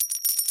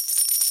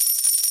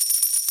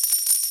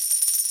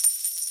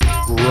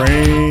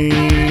Grain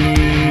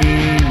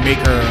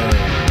Maker.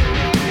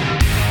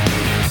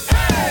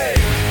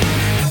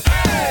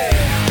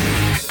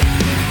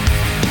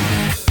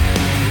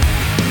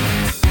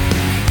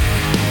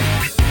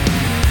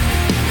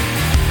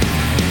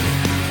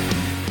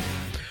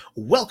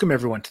 Welcome,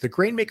 everyone, to the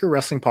Grain Maker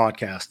Wrestling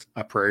Podcast,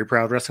 a Prairie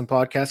Proud wrestling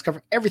podcast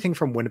covering everything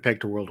from Winnipeg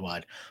to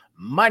worldwide.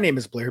 My name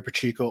is Blair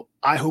Pacheco.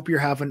 I hope you're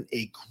having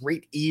a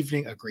great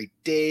evening, a great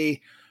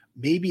day.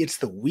 Maybe it's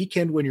the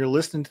weekend when you're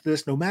listening to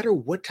this. No matter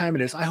what time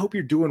it is, I hope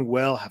you're doing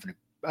well, having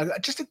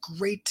just a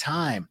great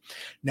time.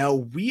 Now,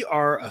 we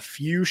are a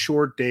few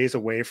short days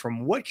away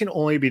from what can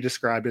only be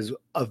described as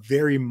a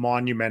very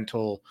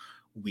monumental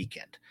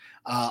weekend.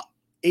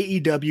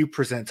 AEW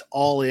presents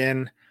All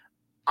In.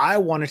 I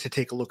wanted to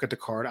take a look at the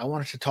card. I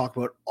wanted to talk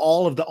about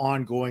all of the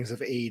ongoings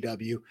of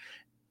AEW.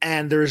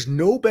 And there's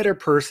no better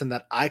person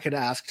that I could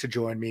ask to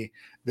join me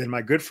than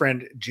my good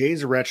friend,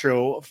 Jays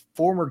Retro,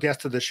 former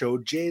guest of the show.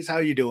 Jays, how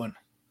you doing?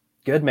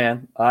 Good,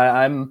 man.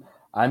 I'm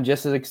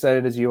just as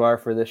excited as you are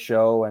for this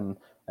show. And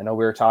I know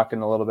we were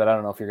talking a little bit. I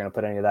don't know if you're going to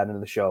put any of that into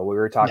the show. We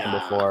were talking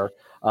before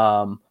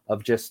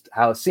of just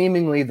how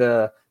seemingly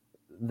the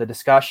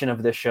discussion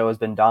of this show has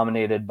been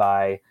dominated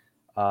by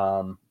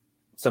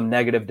some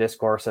negative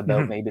discourse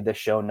about maybe this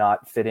show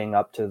not fitting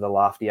up to the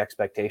lofty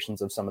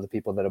expectations of some of the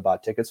people that have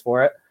bought tickets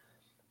for it.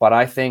 But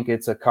I think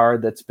it's a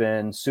card that's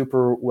been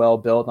super well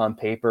built on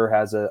paper,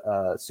 has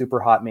a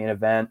super hot main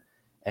event,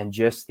 and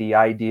just the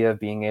idea of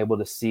being able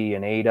to see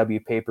an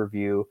AEW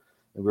pay-per-view.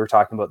 We were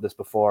talking about this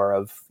before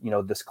of,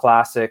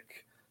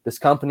 this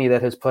company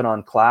that has put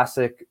on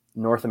classic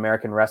North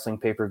American wrestling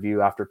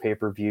pay-per-view after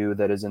pay-per-view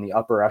that is in the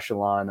upper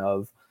echelon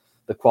of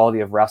the quality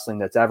of wrestling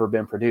that's ever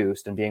been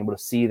produced, and being able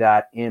to see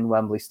that in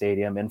Wembley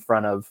Stadium in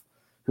front of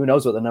who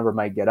knows what the number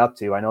might get up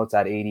to. I know it's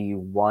at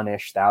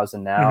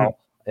 81,000 now.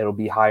 It'll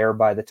be higher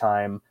by the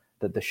time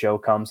that the show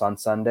comes on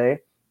Sunday.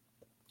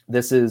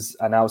 This is,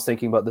 and I was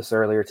thinking about this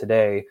earlier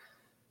today,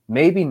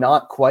 maybe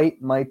not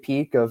quite my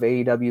peak of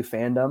AEW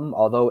fandom,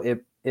 although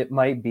it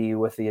might be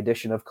with the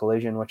addition of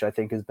Collision, which I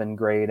think has been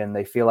great. And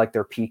they feel like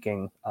they're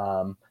peaking,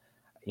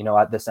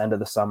 at this end of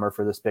the summer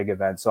for this big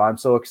event. So I'm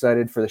so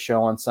excited for the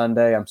show on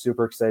Sunday. I'm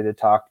super excited to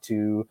talk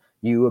to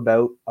you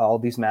about all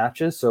these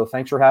matches. So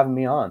thanks for having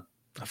me on.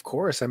 Of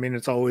course. I mean,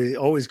 it's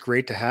always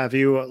great to have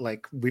you.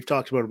 Like we've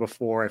talked about it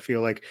before. I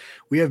feel like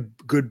we have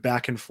good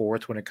back and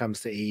forth when it comes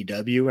to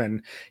AEW,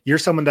 and you're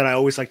someone that I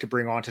always like to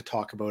bring on to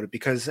talk about it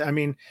because I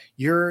mean,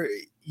 you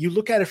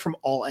look at it from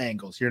all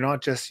angles. You're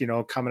not just,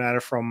 coming at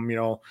it from,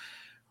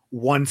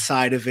 one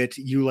side of it.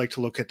 You like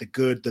to look at the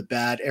good, the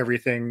bad,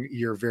 everything.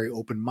 You're very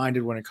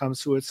open-minded when it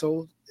comes to it.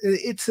 So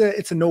it's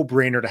a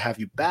no-brainer to have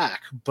you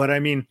back. But I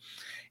mean,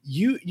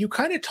 you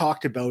kind of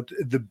talked about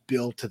the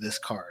build to this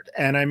card.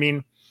 And I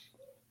mean,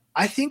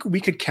 I think we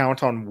could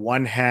count on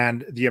one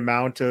hand the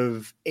amount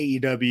of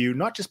AEW,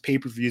 not just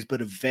pay-per-views,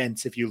 but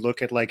events. If you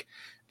look at like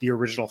the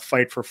original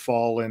Fight for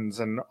Fallens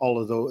and all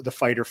of the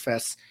Fighter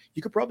Fests,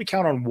 you could probably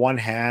count on one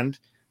hand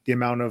the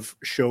amount of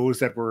shows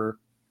that were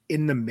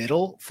in the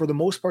middle. For the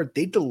most part,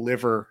 they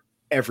deliver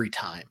every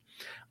time.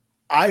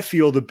 I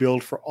feel the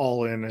build for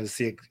All In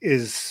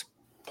is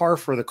par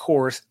for the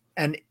course.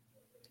 And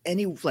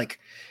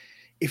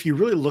if you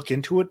really look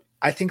into it,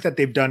 I think that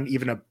they've done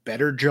even a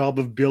better job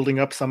of building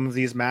up some of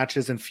these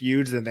matches and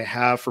feuds than they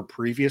have for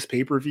previous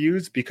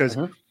pay-per-views because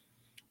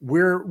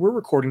we're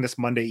recording this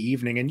Monday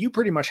evening and you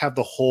pretty much have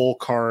the whole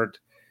card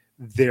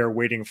there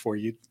waiting for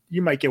you.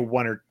 You might get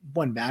one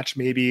match,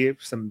 maybe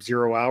some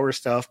 0 hour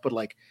stuff, but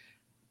like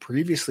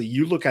previously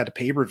you look at a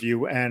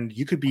pay-per-view and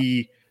you could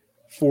be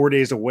 4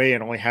 days away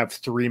and only have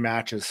 3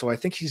 matches. So I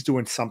think he's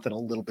doing something a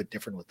little bit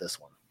different with this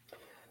one.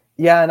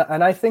 Yeah.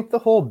 And I think the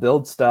whole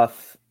build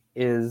stuff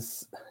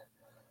is,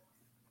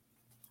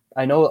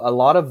 I know a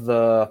lot of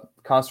the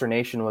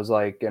consternation was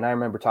like, and I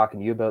remember talking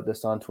to you about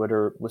this on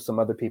Twitter with some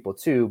other people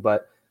too,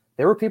 but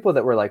there were people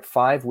that were like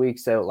 5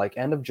 weeks out, like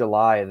end of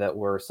July, that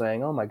were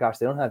saying, oh my gosh,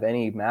 they don't have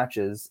any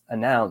matches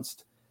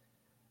announced.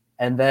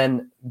 And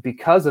then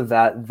because of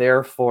that,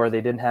 therefore they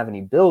didn't have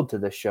any build to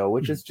the show,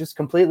 which is just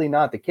completely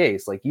not the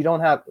case. Like you don't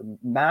have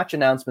match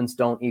announcements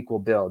don't equal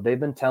build. They've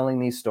been telling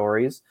these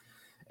stories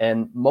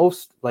and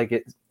most like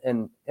it.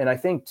 And I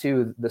think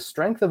too, the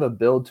strength of a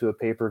build to a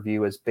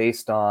pay-per-view is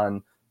based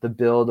on the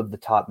build of the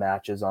top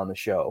matches on the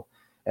show.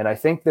 And I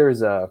think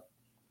there's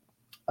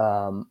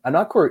I'm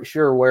not quite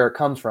sure where it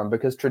comes from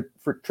because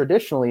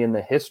traditionally in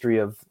the history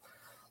of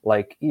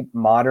like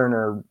modern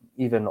or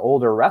even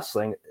older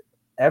wrestling,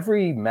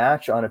 every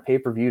match on a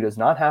pay-per-view does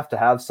not have to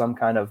have some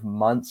kind of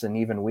months and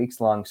even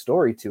weeks long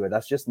story to it.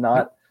 That's just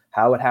not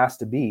how it has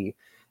to be.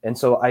 And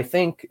so I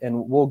think,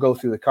 and we'll go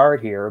through the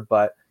card here,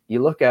 but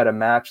you look at a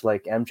match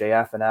like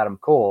MJF and Adam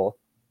Cole,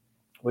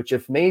 which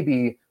if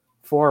maybe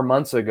 4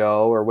 months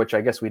ago, or which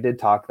I guess we did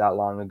talk that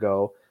long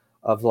ago,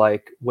 of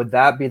like, would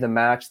that be the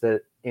match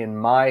that in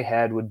my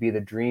head would be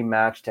the dream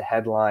match to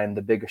headline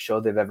the biggest show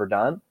they've ever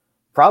done?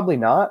 Probably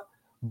not,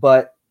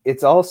 but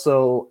it's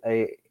also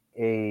a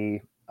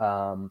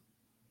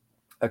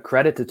a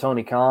credit to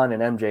Tony Khan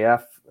and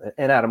MJF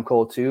and Adam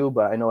Cole too,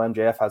 but I know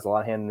MJF has a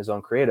lot of hand in his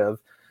own creative,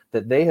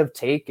 that they have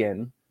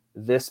taken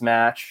this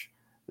match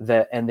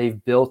and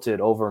they've built it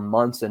over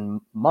months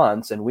and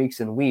months and weeks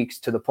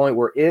to the point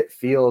where it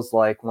feels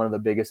like one of the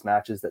biggest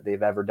matches that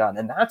they've ever done.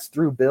 And that's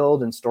through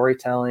build and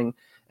storytelling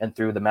and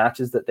through the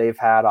matches that they've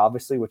had,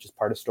 obviously, which is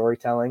part of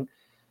storytelling.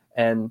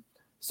 And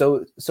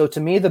so to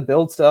me, the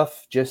build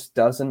stuff just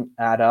doesn't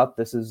add up.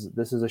 This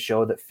is a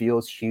show that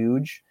feels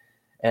huge.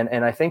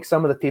 And I think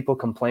some of the people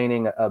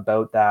complaining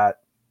about that,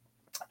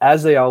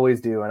 as they always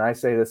do, and I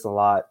say this a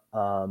lot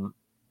on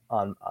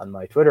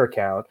my Twitter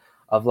account,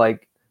 of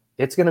like,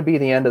 it's going to be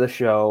the end of the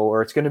show,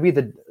 or it's going to be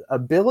a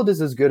build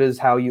is as good as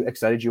how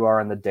excited you are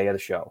on the day of the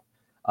show,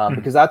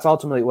 because that's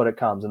ultimately what it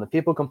comes. And the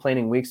people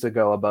complaining weeks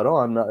ago about, oh,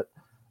 I'm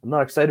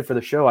not excited for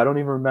the show, I don't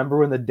even remember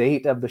when the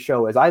date of the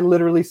show is. I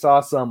literally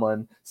saw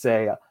someone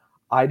say,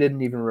 I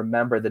didn't even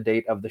remember the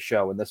date of the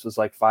show, and this was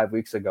like 5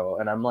 weeks ago.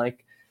 And I'm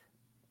like,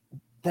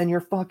 then you're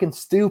fucking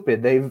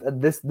stupid.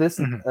 This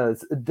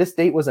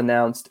date was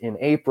announced in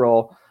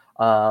April.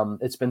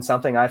 It's been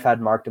something I've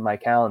had marked in my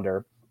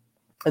calendar.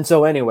 And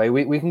so anyway,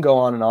 we can go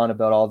on and on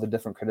about all the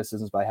different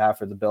criticisms I have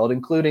for the build,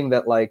 including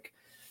that, like,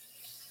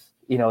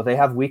 you know, they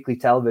have weekly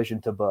television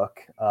to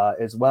book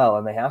as well,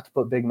 and they have to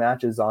put big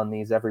matches on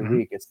these every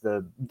week. It's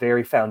the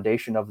very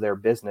foundation of their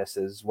business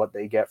is what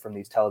they get from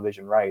these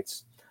television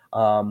rights.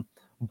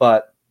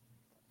 But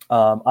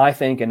I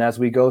think, and as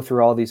we go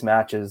through all these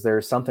matches,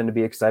 there's something to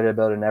be excited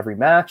about in every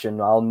match,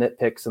 and I'll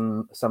nitpick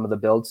some of the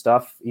build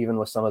stuff, even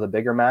with some of the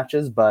bigger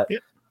matches. But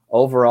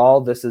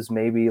overall, this is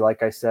maybe,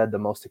 like I said, the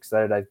most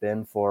excited I've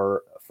been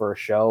for a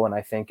show, and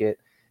I think it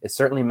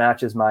certainly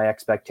matches my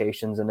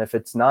expectations. And if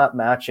it's not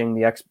matching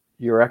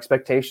your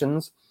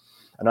expectations,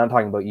 I'm not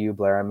talking about you,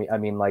 Blair. I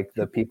mean like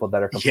the people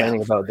that are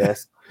complaining about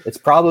this. It's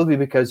probably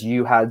because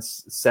you had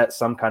set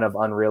some kind of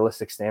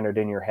unrealistic standard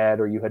in your head,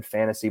 or you had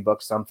fantasy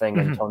booked something,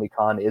 and Tony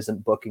Khan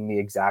isn't booking the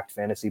exact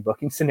fantasy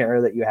booking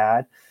scenario that you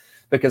had.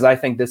 Because I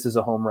think this is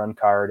a home run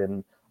card,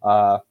 and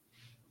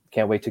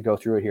can't wait to go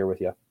through it here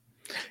with you.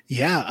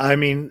 Yeah, I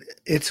mean,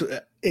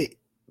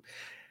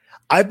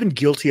 I've been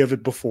guilty of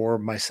it before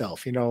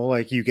myself. You know,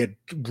 like you get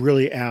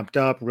really amped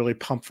up, really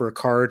pumped for a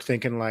card,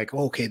 thinking like,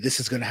 okay, this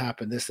is going to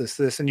happen,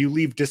 this, and you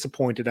leave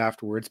disappointed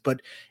afterwards.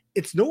 But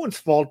it's no one's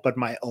fault but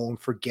my own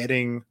for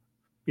getting,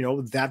 you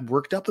know, that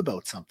worked up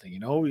about something. You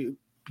know,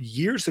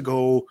 years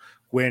ago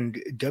when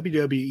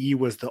WWE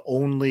was the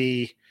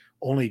only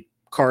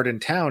card in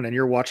town, and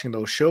you're watching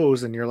those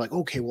shows and you're like,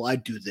 okay, well,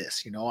 I'd do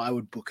this, you know, I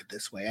would book it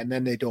this way. And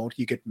then they don't,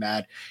 you get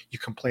mad, you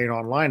complain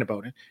online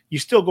about it. You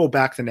still go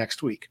back the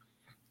next week.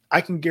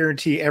 I can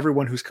guarantee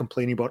everyone who's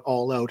complaining about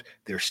All Out,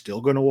 they're still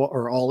going to,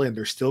 or All In,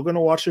 they're still going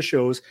to watch the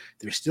shows.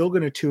 They're still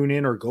going to tune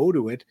in or go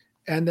to it.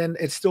 And then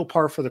it's still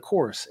par for the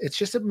course. It's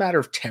just a matter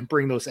of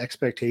tempering those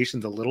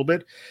expectations a little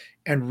bit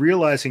and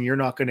realizing you're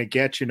not going to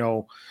get, you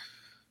know,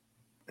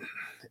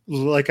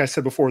 like I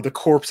said before, the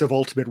corpse of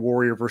Ultimate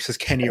Warrior versus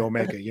Kenny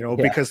Omega, you know,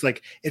 because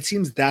like it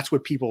seems that's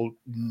what people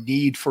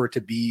need for it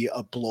to be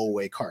a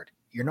blowaway card.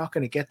 You're not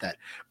going to get that,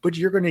 but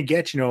you're going to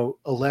get, you know,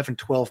 11,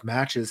 12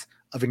 matches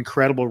of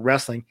incredible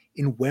wrestling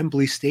in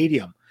Wembley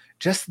Stadium.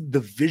 Just the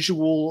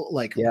visual,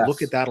 like,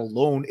 look at that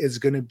alone is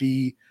going to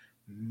be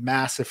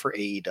massive for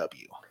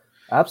AEW.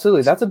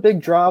 Absolutely. That's a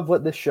big draw of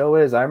what this show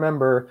is. I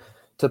remember,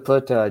 to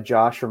put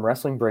Josh from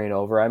Wrestling Brain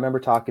over, I remember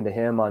talking to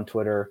him on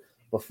Twitter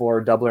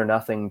before Double or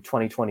Nothing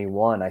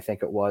 2021, I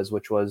think it was,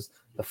 which was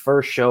the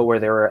first show where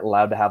they were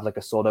allowed to have like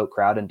a sold out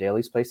crowd in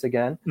Daly's Place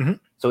again.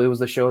 So it was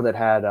the show that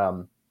had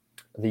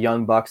the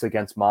Young Bucks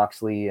against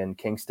Moxley and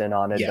Kingston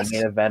on it. The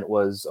main event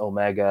was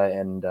Omega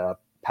and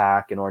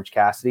Pac and Orange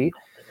Cassidy.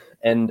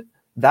 And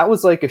that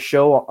was like a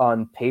show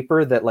on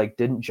paper that like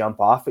didn't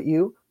jump off at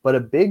you, but a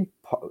big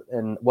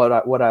and what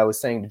I was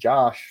saying to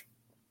Josh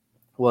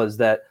was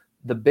that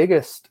the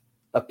biggest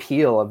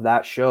appeal of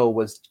that show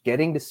was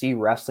getting to see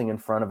wrestling in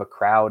front of a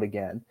crowd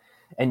again.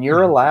 And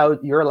you're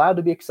allowed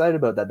to be excited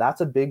about that.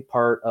 That's a big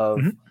part of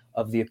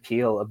the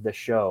appeal of the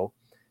show.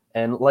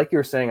 And like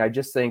you're saying, I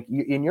just think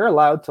you're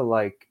allowed to,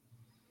 like,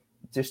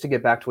 just to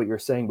get back to what you were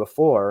saying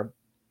before,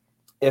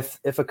 if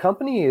a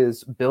company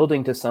is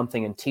building to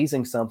something and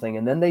teasing something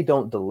and then they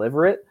don't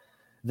deliver it,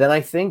 then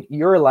I think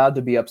you're allowed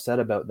to be upset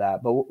about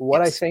that. But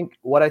what I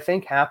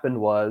think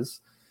happened was,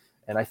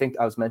 and I think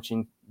I was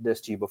mentioning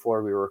this to you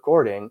before we were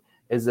recording,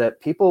 is that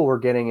people were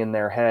getting in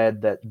their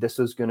head that this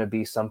was going to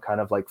be some kind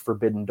of like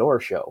Forbidden Door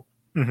show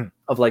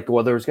of like,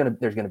 well, there's going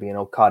to be an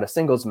Okada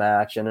singles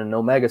match and an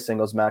Omega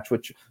singles match,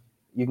 which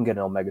you can get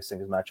an Omega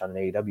singles match on an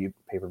AEW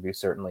pay-per-view,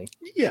 certainly.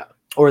 Yeah.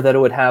 Or that it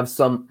would have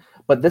some,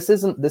 but this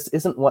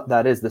isn't what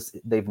that is.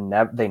 They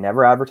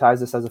never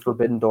advertised this as a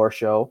Forbidden Door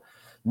show,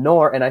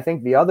 and I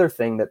think the other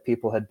thing that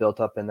people had built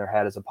up in their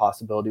head as a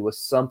possibility was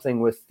something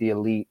with the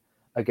Elite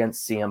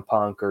against CM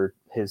Punk or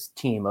his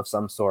team of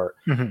some sort,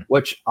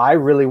 which I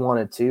really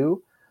wanted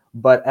to,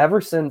 but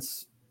ever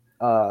since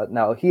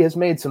now he has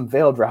made some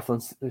veiled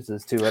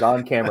references to it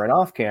on camera and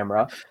off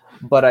camera,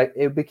 but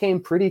it became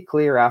pretty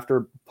clear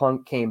after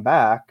Punk came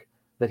back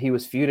that he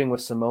was feuding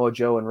with Samoa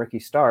Joe and Ricky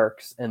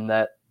Starks, and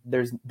that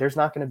there's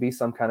not going to be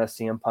some kind of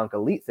CM Punk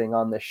Elite thing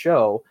on this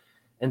show.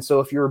 And so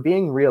if you're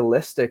being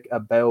realistic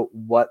about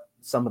what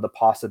some of the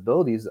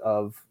possibilities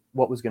of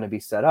what was going to be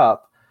set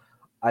up,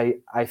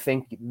 I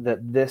think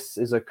that this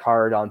is a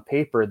card on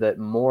paper that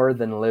more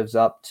than lives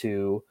up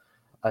to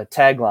a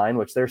tagline,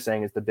 which they're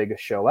saying is the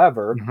biggest show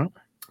ever. Mm-hmm.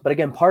 But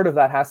again, part of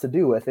that has to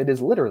do with it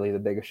is literally the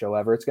biggest show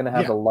ever. It's going to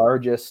have the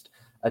largest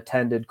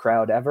attended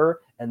crowd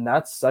ever. And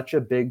that's such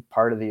a big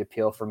part of the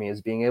appeal for me,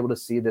 is being able to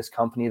see this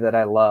company that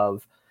I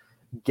love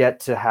get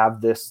to have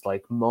this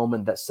like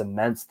moment that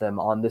cements them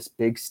on this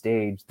big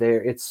stage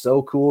there. It's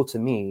so cool to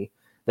me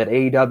that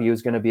AEW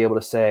is going to be able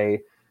to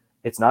say,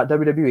 it's not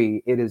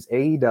WWE, it is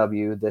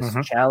AEW, this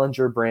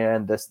challenger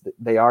brand.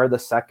 They are the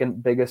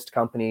second biggest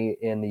company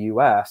in the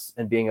US,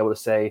 and being able to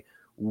say,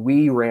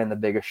 we ran the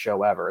biggest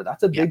show ever.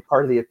 That's a big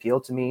part of the appeal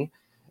to me.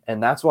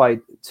 And that's why,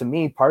 to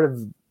me, part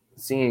of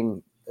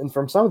seeing, and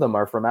from some of them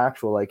are from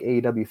actual like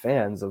AEW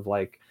fans, of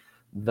like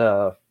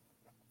the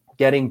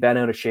getting bent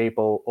out of shape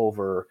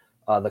over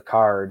the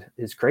card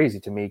is crazy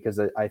to me,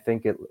 because I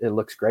think it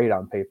looks great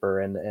on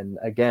paper. And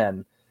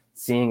again,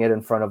 seeing it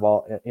in front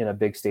of in a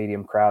big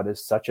stadium crowd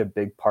is such a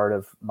big part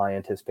of my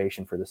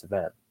anticipation for this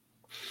event.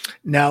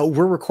 Now,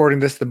 we're recording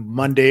this the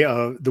Monday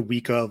of the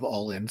week of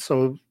All In,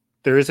 so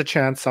there is a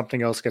chance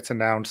something else gets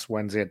announced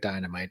Wednesday at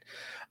Dynamite.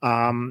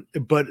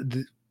 But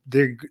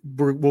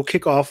we'll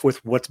kick off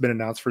with what's been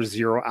announced for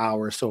 0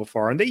 hours so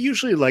far, and they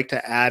usually like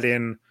to add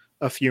in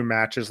a few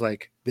matches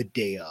like the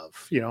day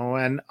of,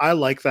 and I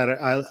like that.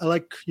 I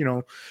like,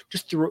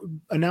 just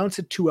announce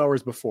it 2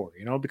 hours before,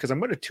 because I'm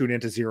going to tune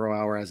into 0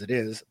 hour as it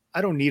is.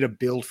 I don't need a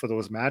build for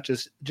those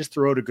matches. Just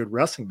throw out a good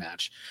wrestling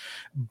match.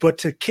 But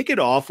to kick it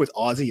off with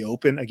Aussie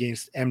Open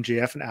against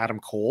MJF and Adam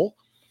Cole,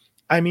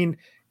 I mean,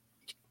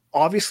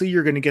 obviously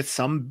you're going to get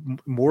some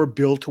more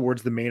build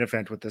towards the main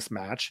event with this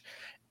match,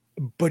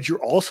 but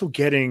you're also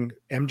getting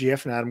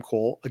MJF and Adam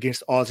Cole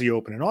against Aussie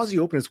Open. And Aussie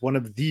Open is one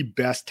of the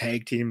best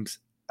tag teams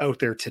out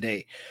there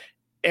today.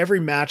 Every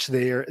match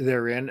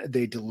they're in,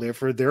 they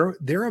deliver.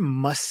 They're a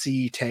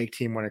must-see tag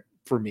team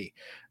for me.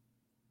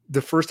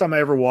 The first time I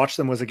ever watched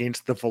them was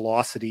against the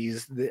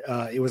Velocities.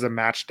 It was a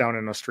match down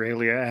in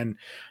Australia, and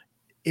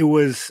it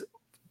was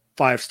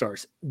 5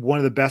 stars. One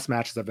of the best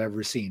matches I've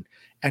ever seen.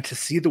 And to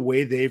see the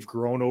way they've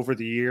grown over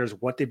the years,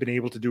 what they've been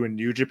able to do in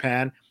New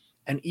Japan,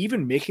 and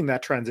even making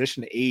that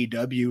transition to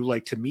AEW,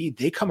 like, to me,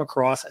 they come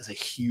across as a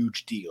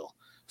huge deal.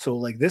 So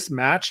like this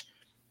match,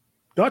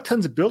 not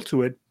tons of build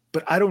to it,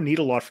 but I don't need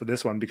a lot for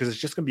this one, because it's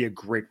just going to be a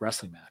great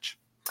wrestling match.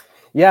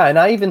 Yeah,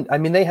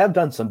 and they have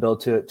done some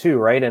build to it too,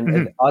 right?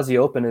 And Aussie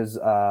Open is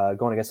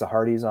going against the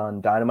Hardys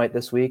on Dynamite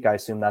this week. I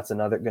assume that's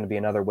going to be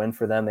another win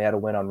for them. They had a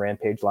win on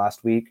Rampage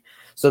last week.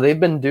 So they've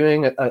been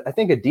doing, I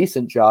think, a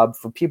decent job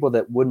for people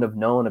that wouldn't have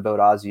known about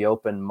Aussie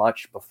Open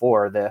much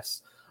before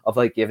this, of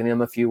like giving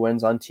them a few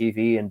wins on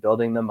TV and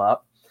building them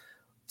up.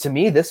 To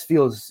me, this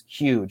feels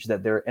huge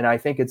and I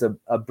think it's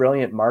a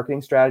brilliant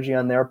marketing strategy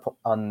on their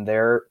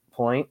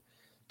point,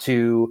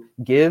 to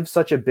give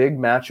such a big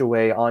match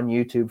away on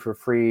YouTube for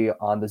free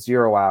on the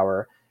 0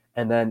 hour.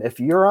 And then if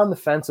you're on the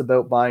fence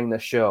about buying the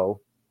show,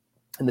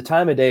 and the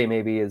time of day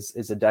maybe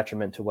is a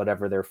detriment to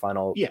whatever their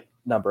final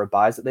number of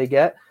buys that they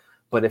get.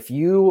 But if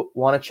you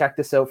want to check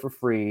this out for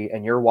free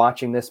and you're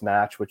watching this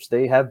match, which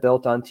they have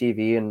built on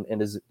TV and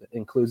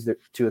includes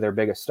 2 of their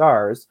biggest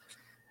stars,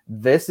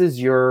 this is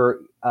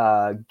your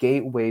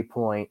gateway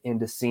point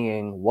into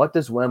seeing what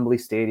does Wembley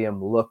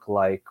Stadium look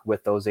like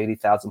with those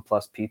 80,000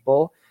 plus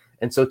people.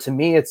 And so to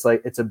me, it's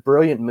a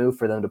brilliant move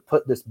for them to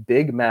put this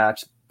big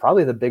match,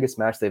 probably the biggest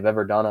match they've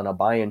ever done on a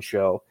buy-in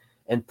show,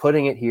 and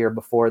putting it here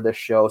before this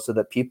show so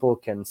that people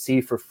can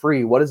see for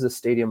free, what does this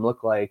stadium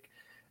look like?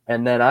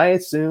 And then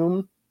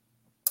I'm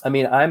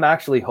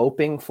actually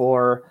hoping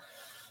for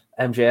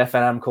MJF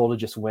and Adam Cole to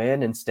just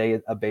win and stay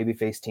a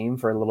babyface team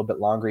for a little bit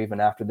longer, even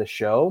after the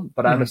show.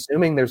 But I'm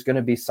assuming there's going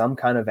to be some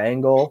kind of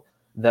angle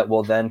that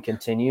will then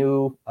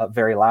continue a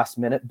very last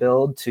minute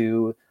build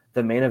to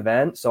the main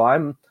event. So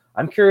I'm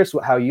curious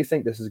how you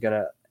think this is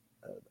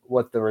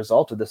what the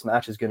result of this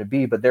match is going to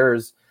be. But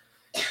there's,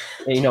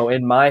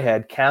 in my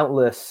head,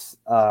 countless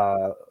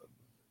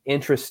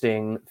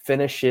interesting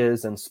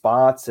finishes and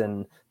spots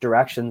and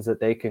directions that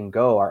they can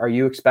go. Are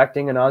you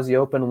expecting an Aussie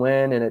Open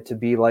win and it to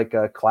be like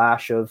a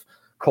clash of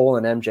Cole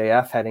and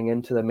MJF heading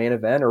into the main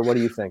event, or what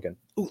are you thinking?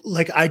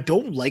 Like, I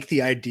don't like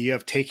the idea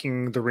of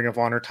taking the Ring of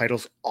Honor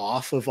titles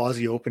off of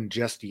Aussie Open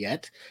just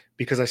yet,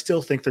 because I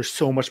still think there's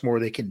so much more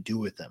they can do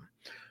with them.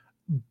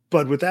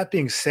 But with that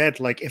being said,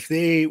 like, if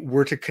they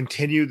were to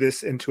continue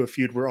this into a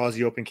feud where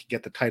Aussie Open can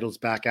get the titles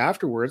back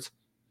afterwards,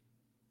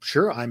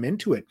 sure, I'm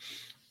into it.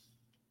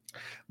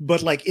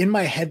 But like in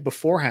my head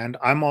beforehand,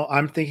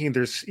 I'm thinking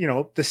there's,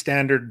 the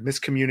standard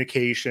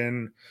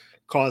miscommunication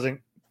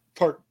causing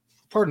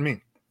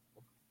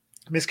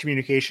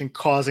miscommunication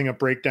causing a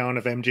breakdown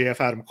of MJF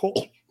Adam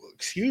Cole.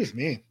 Excuse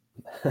me.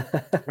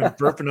 I'm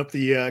burping up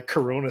the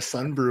Corona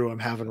sun brew I'm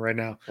having right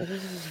now. A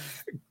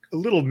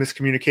little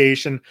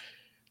miscommunication.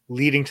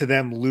 leading to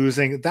them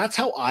losing. That's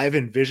how I've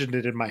envisioned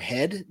it in my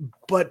head.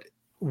 But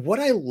what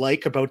I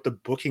like about the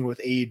booking with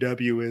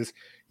AEW is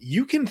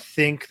you can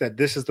think that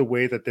this is the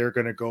way that they're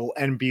going to go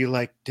and be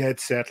like dead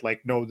set,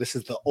 like, no, this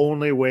is the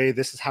only way.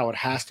 This is how it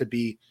has to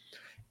be.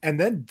 And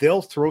then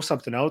they'll throw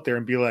something out there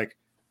and be like,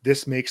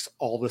 this makes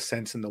all the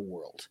sense in the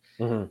world.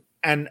 Mm-hmm.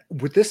 And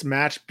with this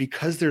match,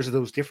 because there's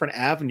those different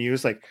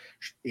avenues, like,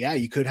 yeah,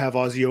 you could have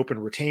Aussie Open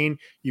retain.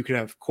 You could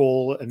have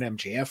Cole and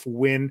MJF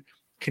win,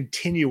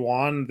 continue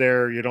on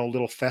their,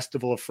 little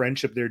festival of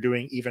friendship they're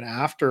doing even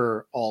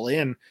after All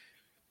In.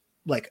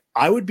 Like,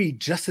 I would be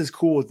just as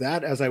cool with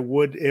that as I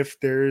would if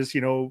there's,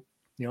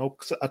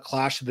 a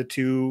clash of the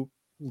two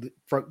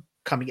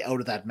coming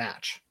out of that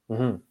match.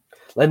 Mm-hmm.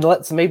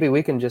 And maybe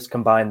we can just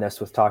combine this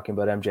with talking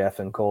about MJF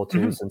and Cole too,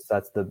 mm-hmm. since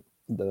that's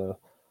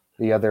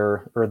the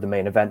other, or the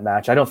main event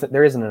match. I don't think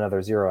there isn't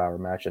another 0 hour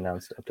match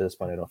announced up to this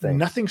point. I don't think.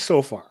 Nothing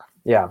so far.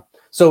 Yeah.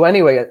 So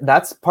anyway,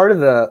 that's part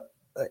of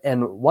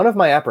and one of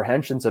my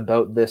apprehensions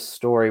about this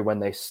story when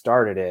they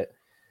started it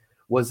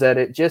was that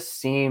it just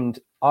seemed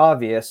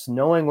obvious,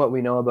 knowing what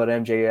we know about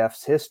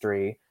MJF's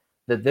history,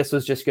 that this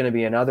was just going to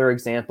be another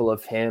example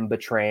of him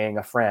betraying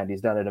a friend.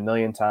 He's done it a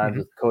million times, mm-hmm.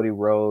 with Cody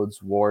Rhodes,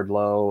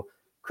 Wardlow,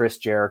 Chris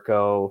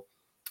Jericho.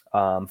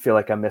 Feel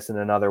like I'm missing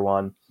another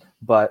one,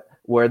 but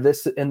where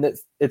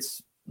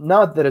it's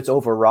not that it's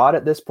overwrought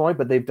at this point,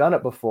 but they've done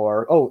it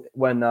before. Oh,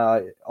 when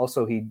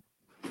also he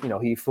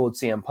fooled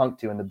CM Punk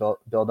too in the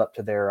build up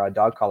to their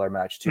dog collar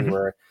match too, mm-hmm.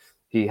 where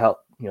he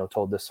helped,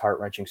 told this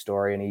heart-wrenching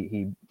story, and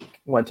he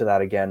went to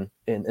that again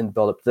in the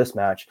build up to this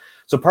match.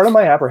 So part of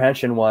my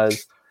apprehension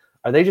was,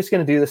 are they just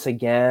going to do this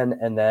again,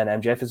 and then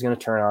MJF is going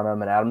to turn on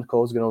him, and Adam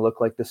Cole is going to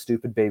look like the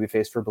stupid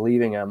babyface for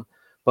believing him?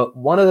 But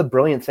one of the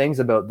brilliant things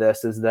about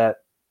this is that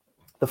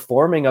the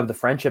forming of the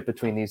friendship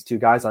between these two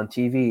guys on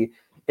TV,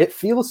 it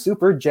feels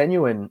super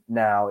genuine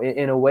now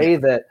in a way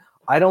that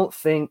I don't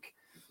think,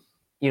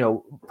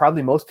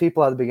 probably most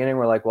people at the beginning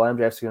were like, well,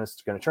 MJF's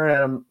going to turn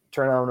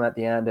on him at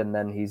the end, and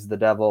then he's the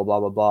devil, blah,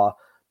 blah, blah.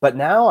 But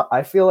now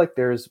I feel like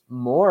there's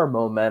more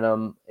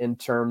momentum in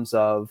terms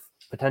of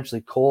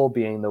potentially Cole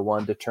being the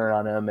one to turn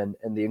on him,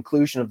 and the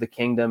inclusion of the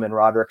Kingdom and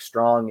Roderick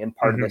Strong in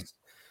part mm-hmm. of this.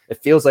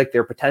 It feels like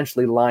they're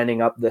potentially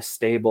lining up this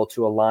stable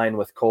to align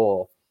with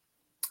Cole.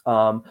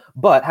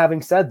 But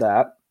having said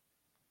that,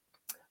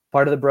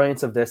 part of the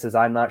brilliance of this is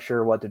I'm not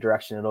sure what the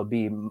direction it'll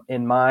be.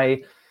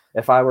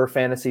 If I were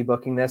fantasy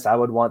booking this, I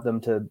would want them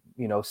to,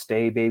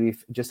 stay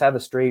just have a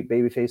straight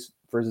babyface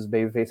versus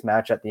babyface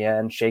match at the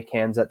end, shake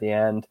hands at the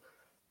end,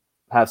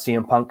 have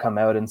CM Punk come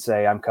out and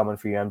say, I'm coming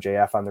for you,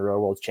 MJF, I'm the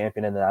Real World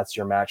Champion, and that's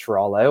your match for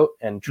All Out,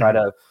 and try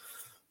mm-hmm. to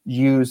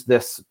use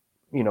this,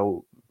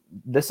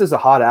 this is a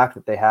hot act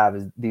that they have,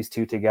 is these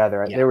two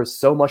together. Yeah. There was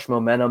so much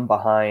momentum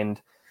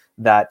behind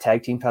that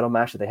tag team title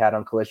match that they had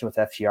on Collision with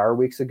FTR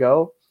weeks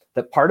ago,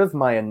 that part of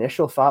my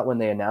initial thought when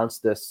they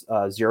announced this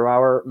 0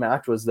 hour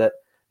match was that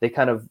they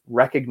kind of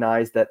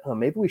recognized that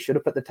maybe we should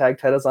have put the tag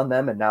titles on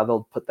them, and now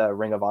they'll put the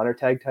Ring of Honor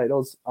tag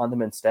titles on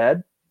them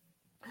instead.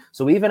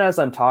 So even as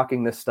I'm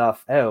talking this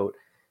stuff out,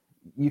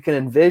 you can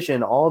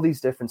envision all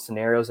these different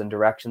scenarios and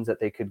directions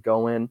that they could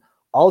go in.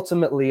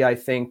 Ultimately, I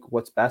think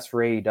what's best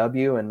for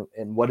AEW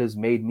and what has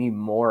made me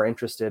more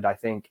interested, I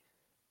think,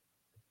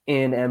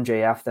 in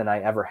MJF than I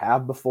ever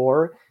have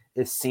before,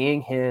 is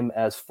seeing him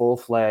as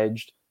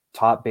full-fledged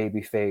top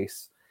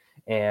babyface.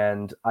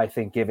 And I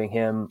think giving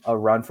him a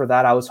run for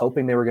that. I was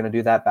hoping they were going to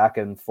do that back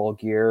in Full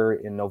Gear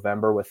in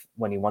November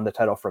when he won the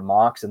title from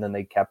Mox, and then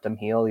they kept him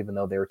heel, even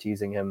though they were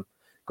teasing him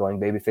going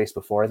babyface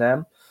before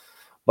them.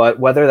 But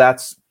whether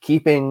that's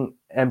keeping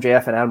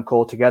MJF and Adam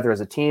Cole together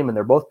as a team and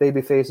they're both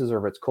baby faces, or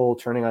if it's Cole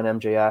turning on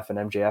MJF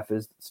and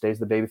MJF stays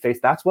the baby face,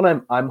 that's what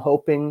I'm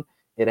hoping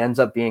it ends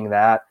up being,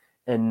 that,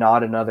 and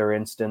not another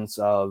instance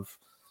of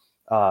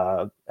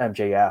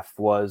MJF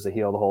was a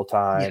heel the whole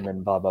time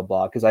and blah, blah,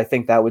 blah. Because I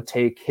think that would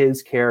take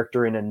his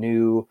character in a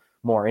new,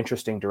 more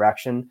interesting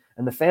direction.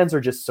 And the fans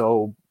are just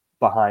so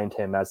behind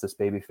him as this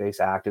babyface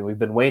act. And we've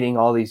been waiting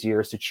all these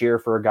years to cheer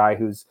for a guy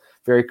who's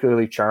very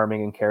clearly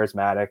charming and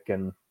charismatic,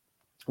 and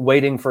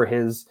waiting for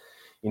his,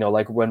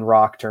 like when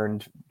Rock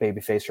turned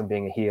babyface from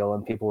being a heel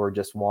and people were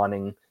just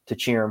wanting to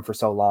cheer him for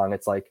so long.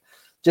 It's like,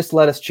 just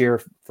let us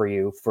cheer for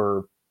you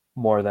for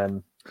more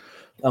than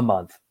a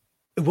month.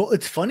 Well,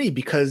 it's funny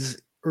because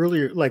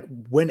earlier, like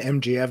when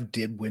MJF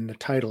did win the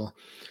title,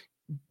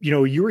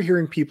 you were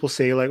hearing people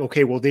say like,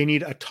 okay, well, they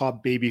need a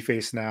top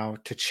babyface now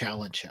to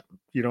challenge him.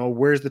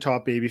 Where's the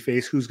top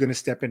babyface? Who's going to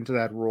step into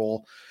that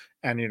role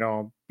and,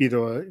 be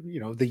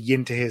the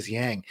yin to his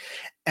yang?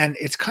 And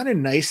it's kind of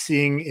nice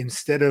seeing,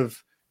 instead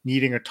of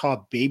needing a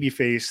top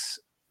babyface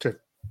to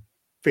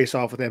face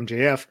off with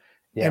MJF,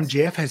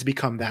 MJF has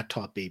become that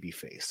top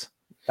babyface.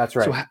 That's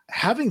right. So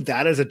having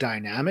that as a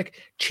dynamic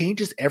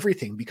changes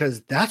everything,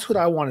 because that's what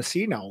I want to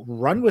see now.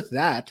 Run with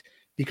that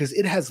because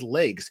it has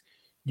legs.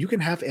 You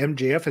can have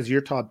MJF as your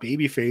top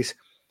babyface.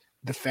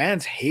 The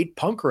fans hate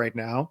Punk right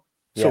now.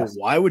 So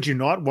why would you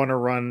not want to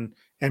run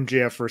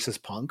MJF versus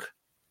Punk?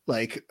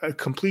 Like a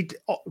complete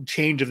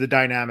change of the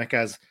dynamic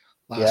as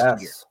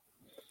last year.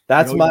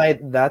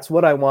 That's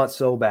what I want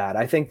so bad.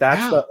 I think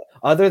that's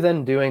other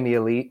than doing the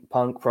Elite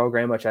Punk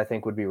program, which I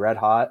think would be red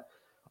hot,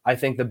 I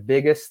think the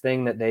biggest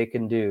thing that they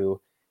can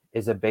do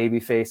is a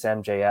babyface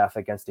MJF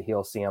against a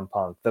heel CM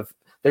Punk.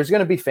 There's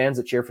going to be fans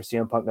that cheer for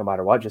CM Punk no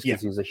matter what, just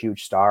because he's a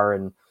huge star,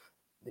 and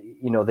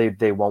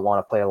they won't want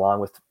to play along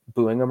with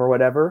booing him or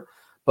whatever.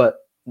 But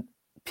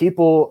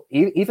people,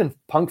 even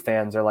Punk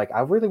fans, are like, I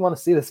really want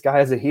to see this guy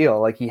as a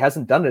heel. Like, he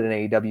hasn't done it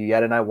in AEW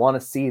yet, and I want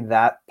to see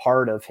that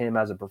part of him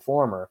as a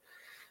performer.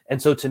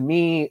 And so to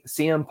me,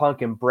 CM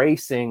Punk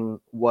embracing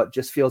what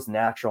just feels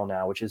natural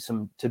now, which is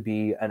to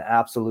be an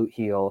absolute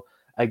heel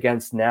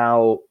against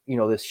now,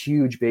 this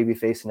huge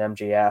babyface in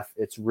MJF,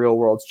 it's real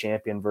world's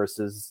champion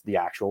versus the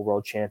actual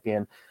world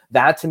champion.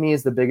 That to me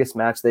is the biggest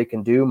match they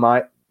can do.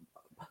 I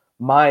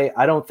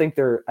don't think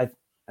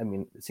I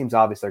mean, it seems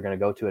obvious they're going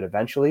to go to it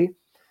eventually.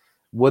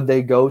 Would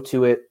they go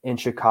to it in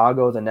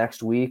Chicago the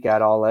next week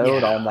at All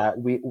Out on that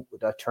week,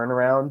 a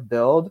turnaround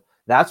build?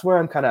 That's where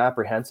I'm kind of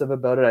apprehensive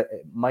about it.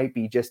 It might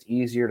be just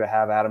easier to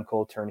have Adam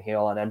Cole turn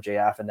heel on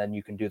MJF, and then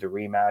you can do the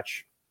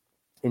rematch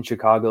in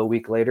Chicago a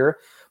week later.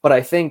 But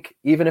I think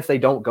even if they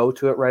don't go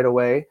to it right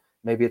away,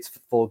 maybe it's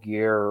Full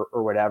Gear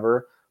or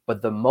whatever,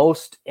 but the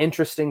most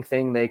interesting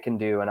thing they can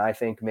do, and I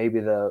think maybe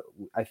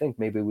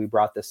we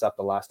brought this up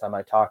the last time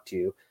I talked to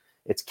you,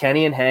 it's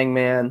Kenny and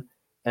Hangman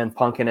and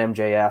Punk and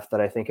MJF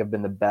that I think have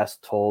been the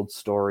best told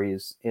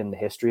stories in the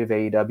history of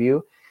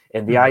AEW.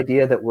 And the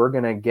idea that we're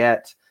going to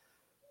get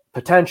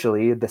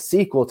potentially the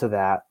sequel to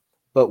that,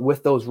 but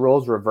with those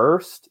roles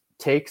reversed,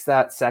 takes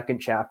that second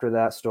chapter of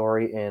that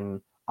story in,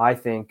 I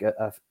think,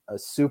 a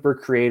super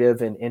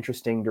creative and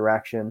interesting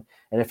direction.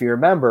 And if you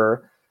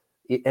remember,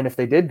 and if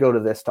they did go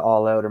to this to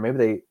All Out, or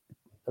maybe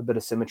a bit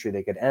of symmetry,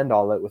 they could end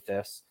All Out with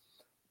this.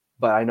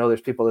 But I know there's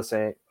people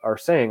that are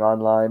saying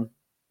online,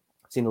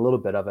 I've seen a little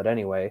bit of it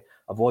anyway,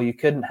 of, well, you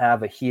couldn't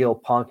have a heel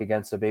Punk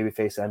against a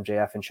babyface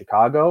MJF in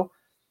Chicago.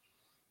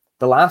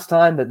 The last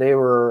time that they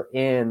were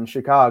in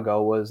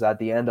Chicago was at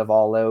the end of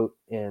All Out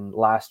in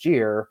last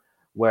year,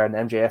 when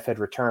MJF had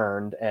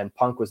returned and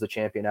Punk was the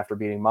champion after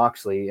beating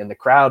Moxley. And the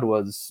crowd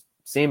was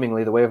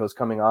seemingly, the way it was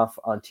coming off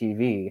on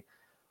TV,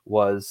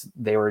 was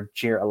they were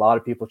a lot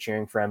of people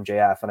cheering for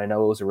MJF. And I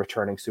know it was a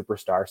returning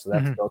superstar, so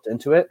that's built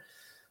into it.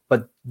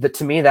 But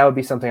to me, that would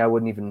be something I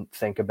wouldn't even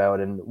think about.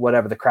 And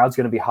whatever, the crowd's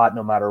going to be hot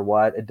no matter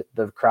what.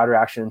 The crowd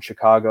reaction in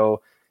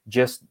Chicago,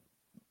 just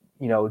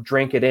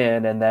drink it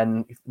in, and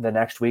then the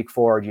next week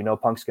forward,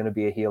 Punk's going to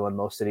be a heel in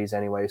most cities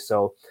anyway.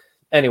 So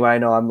anyway, I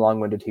know I'm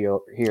long-winded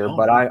here,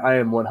 but I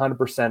am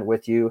 100%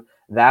 with you.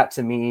 That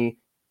to me,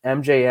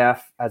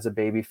 MJF as a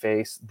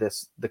babyface,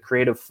 the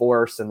creative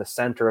force and the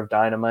center of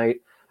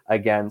Dynamite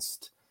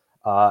against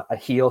a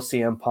heel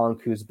CM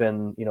Punk who's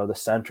been, the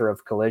center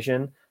of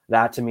Collision.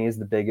 That to me is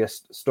the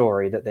biggest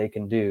story that they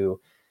can do.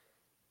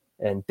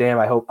 And damn,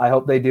 I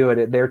hope they do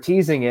it. They're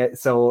teasing it.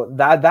 So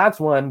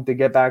that's one, to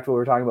get back to what we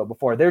were talking about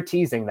before. They're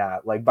teasing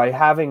that, like, by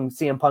having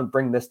CM Punk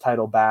bring this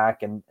title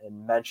back and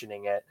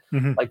mentioning it,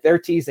 like, they're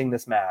teasing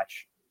this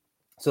match.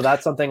 So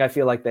that's something I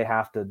feel like they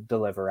have to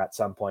deliver at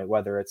some point,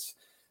 whether it's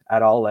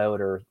at All Out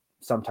or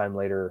sometime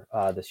later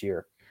this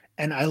year.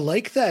 And I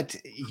like that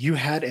you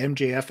had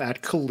MJF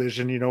at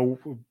Collision,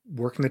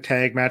 working the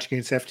tag match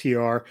against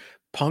FTR.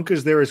 Punk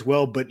is there as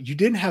well, but you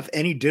didn't have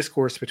any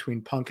discourse between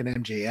Punk and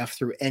MJF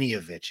through any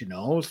of it.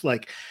 It's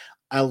like,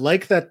 I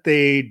like that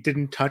they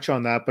didn't touch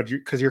on that, but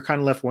because you're kind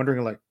of left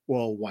wondering, like,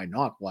 well, why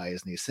not? Why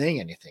isn't he saying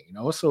anything?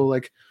 So,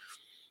 like,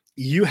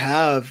 you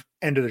have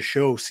end of the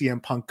show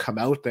CM Punk come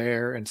out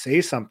there and say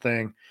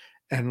something,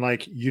 and,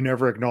 like, you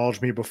never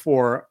acknowledged me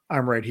before.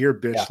 I'm right here,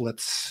 bitch. Yeah.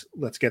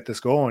 Let's get this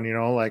going.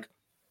 Like,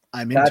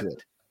 I'm into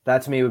it.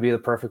 That to me would be the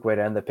perfect way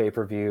to end the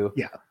pay-per-view.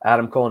 Yeah.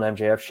 Adam Cole and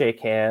MJF shake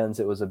hands.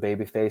 It was a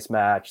babyface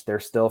match. They're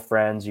still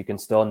friends. You can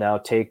still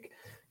now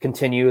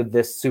continue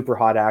this super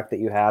hot act that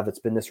you have that's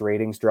been this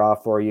ratings draw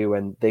for you,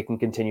 and they can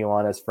continue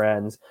on as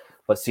friends.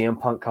 But CM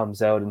Punk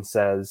comes out and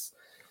says,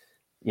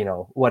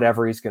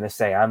 whatever he's going to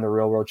say, I'm the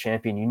real world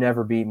champion. You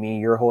never beat me.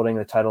 You're holding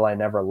the title I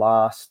never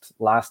lost.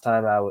 Last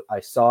time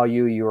I saw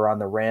you, you were on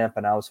the ramp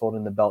and I was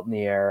holding the belt in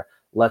the air.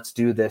 Let's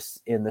do this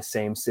in the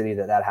same city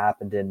that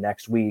happened in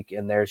next week.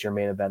 And there's your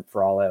main event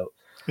for All Out.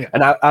 Yeah.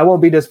 And I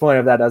won't be disappointed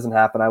if that doesn't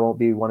happen. I won't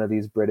be one of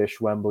these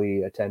British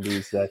Wembley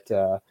attendees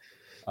that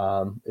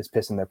is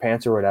pissing their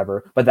pants or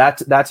whatever. But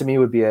that to me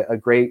would be a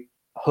great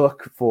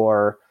hook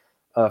for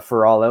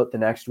All Out the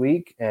next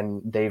week.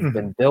 And they've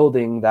been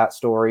building that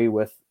story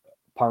with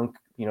Punk.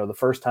 The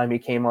first time he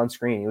came on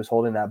screen, he was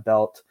holding that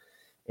belt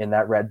in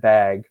that red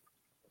bag.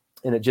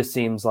 And it just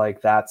seems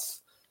like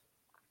that's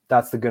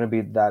going to be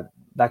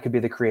that could be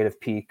the creative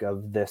peak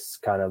of this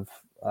kind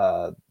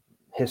of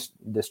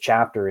this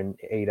chapter in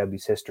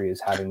AEW's history,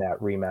 is having that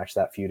rematch,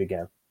 that feud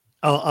again.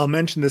 I'll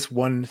mention this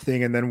one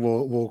thing and then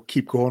we'll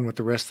keep going with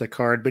the rest of the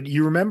card. But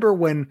you remember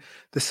when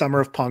the summer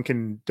of Punk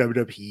in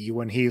WWE,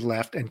 when he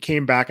left and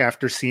came back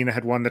after Cena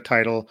had won the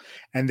title,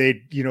 and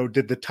they,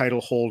 did the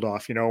title hold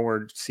off,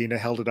 where Cena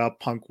held it up,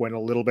 Punk went a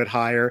little bit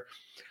higher.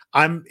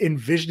 I'm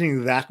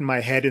envisioning that in my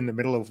head in the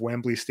middle of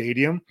Wembley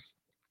Stadium.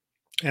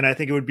 And I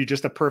think it would be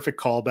just a perfect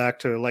callback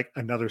to like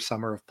another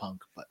summer of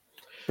Punk. But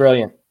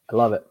brilliant. I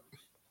love it.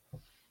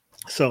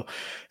 So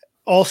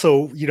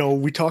also,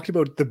 we talked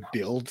about the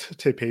build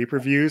to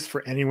pay-per-views.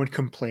 For anyone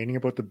complaining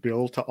about the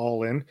build to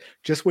All In,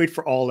 just wait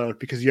for All Out,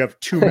 because you have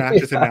 2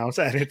 matches announced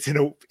and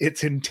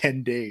it's in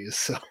 10 days.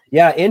 So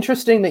yeah,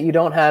 interesting that you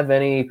don't have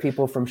any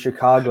people from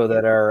Chicago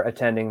that are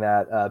attending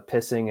that,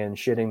 pissing and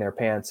shitting their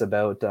pants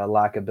about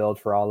lack of build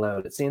for All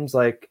Out. It seems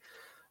like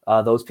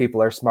those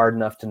people are smart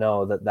enough to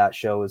know that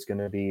show is going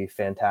to be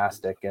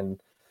fantastic, and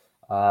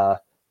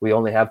we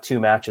only have 2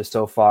 matches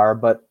so far,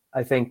 but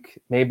I think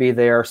maybe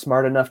they are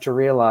smart enough to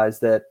realize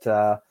that,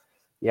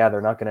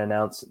 they're not going to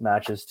announce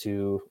matches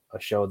to a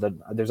show that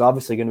there's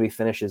obviously going to be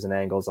finishes and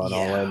angles on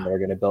All In. They're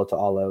going to build to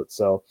All Out.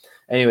 So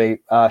anyway,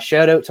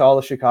 shout out to all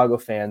the Chicago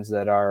fans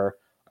that are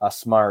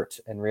smart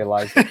and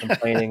realize that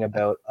complaining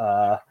about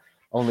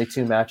only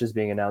 2 matches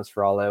being announced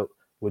for All Out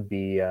would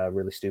be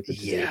really stupid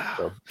to do.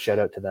 So shout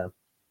out to them.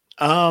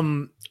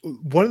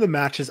 One of the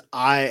matches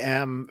I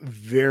am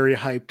very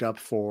hyped up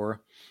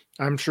for,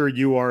 I'm sure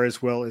you are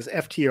as well, is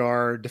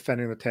FTR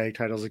defending the tag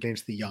titles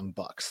against the Young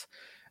Bucks.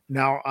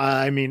 Now,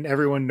 I mean,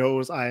 everyone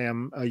knows I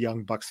am a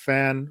Young Bucks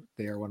fan.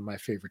 They are one of my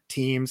favorite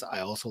teams. I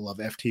also love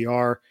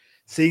FTR.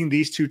 Seeing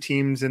these 2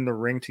 teams in the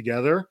ring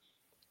together,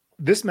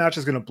 this match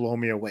is going to blow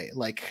me away.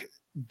 Like,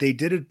 they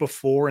did it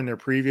before in their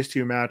previous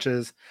 2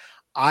 matches.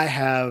 I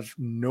have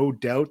no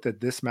doubt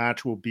that this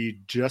match will be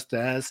just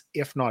as,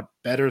 if not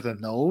better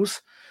than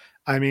those.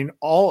 I mean,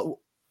 all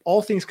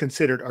things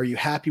considered, are you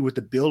happy with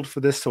the build for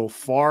this so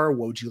far?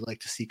 What would you like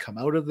to see come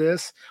out of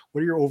this?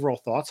 What are your overall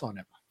thoughts on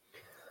it?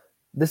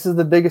 This is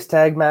the biggest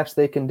tag match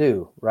they can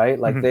do, right?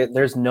 Like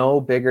there's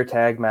no bigger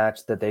tag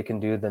match that they can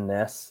do than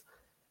this.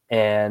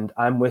 And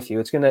I'm with you.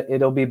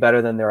 It'll be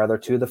better than their other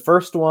 2. The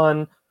first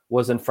one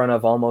was in front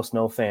of almost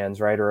no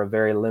fans, right? Or a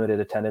very limited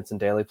attendance in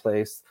Daily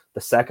Place.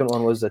 The second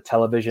one was a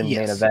television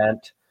main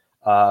event.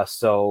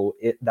 So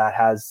that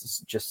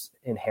has just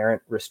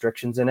inherent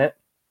restrictions in it.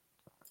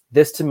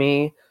 This, to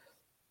me,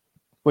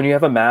 when you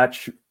have a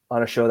match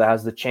on a show that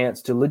has the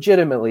chance to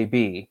legitimately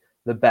be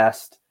the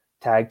best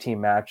tag team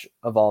match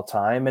of all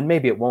time, and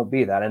maybe it won't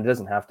be that, and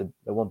it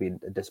won't be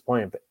a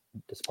disappointment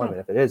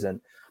if it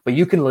isn't, but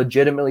you can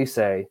legitimately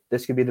say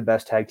this could be the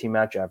best tag team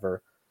match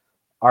ever.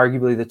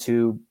 Arguably the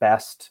 2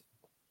 best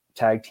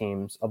tag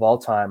teams of all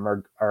time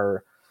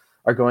are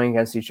going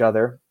against each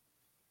other.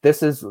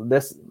 This is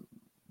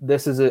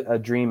a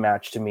dream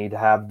match to me, to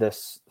have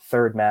this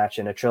 3rd match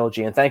in a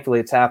trilogy, and thankfully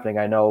it's happening.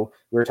 I know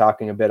we were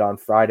talking a bit on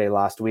Friday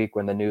last week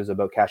when the news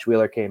about Cash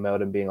Wheeler came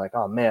out, and being like,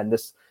 oh man,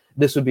 this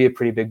would be a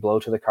pretty big blow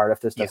to the card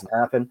if this doesn't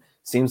happen.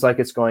 Seems like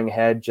it's going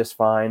ahead just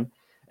fine.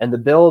 And the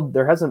build,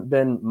 there hasn't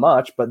been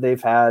much, but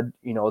they've had,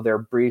 their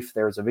brief.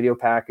 There was a video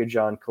package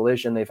on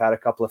Collision. They've had a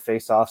couple of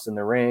face-offs in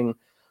the ring.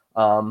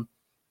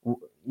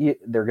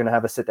 They're going to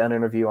have a sit-down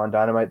interview on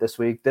Dynamite this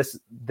week. This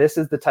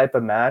is the type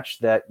of match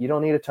that you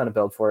don't need a ton of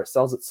build for. It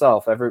sells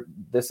itself.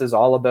 This is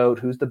all about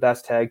who's the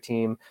best tag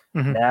team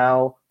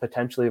now,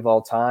 potentially of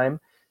all time.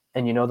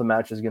 And the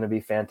match is going to be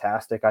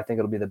fantastic. I think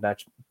it'll be the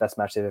best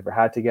match they've ever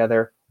had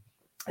together.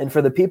 And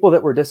for the people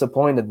that were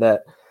disappointed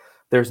that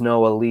there's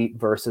no Elite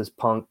versus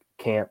Punk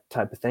camp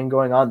type of thing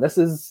going on, this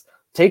is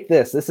pretty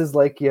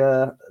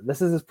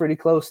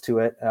close to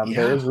it.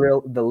 There is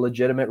the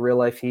legitimate real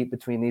life heat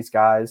between these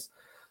guys.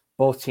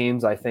 Both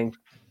teams, I think,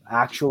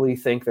 actually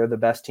think they're the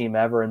best team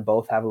ever, and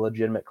both have a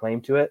legitimate claim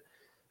to it.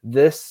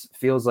 This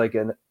feels like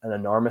an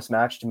enormous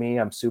match to me.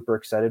 I'm super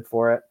excited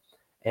for it,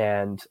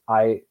 and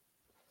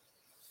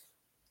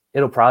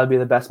it'll probably be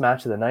the best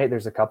match of the night.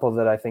 There's a couple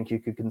that I think you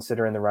could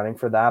consider in the running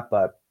for that,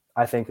 but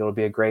I think it'll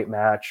be a great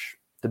match.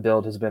 The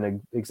build has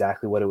been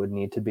exactly what it would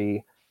need to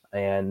be,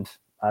 and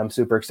I'm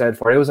super excited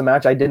for it. It was a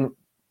match I didn't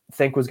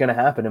think was going to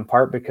happen, in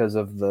part because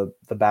of the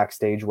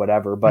backstage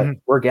whatever, but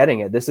we're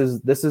getting it. This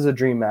is a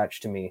dream match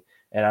to me,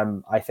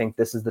 and I think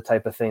this is the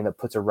type of thing that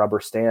puts a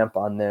rubber stamp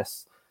on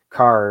this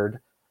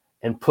card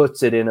and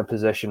puts it in a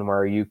position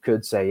where you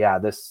could say, yeah,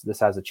 this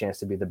has a chance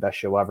to be the best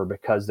show ever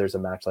because there's a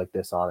match like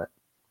this on it.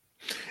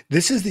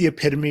 This is the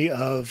epitome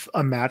of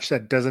a match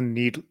that doesn't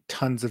need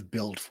tons of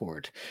build for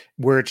it,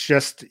 where it's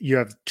just, you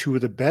have 2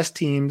 of the best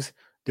teams.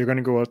 They're going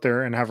to go out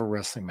there and have a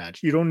wrestling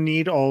match. You don't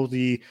need all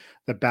the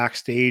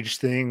backstage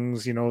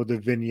things,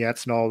 the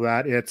vignettes and all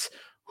that. It's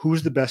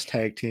who's the best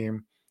tag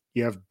team.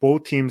 You have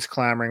both teams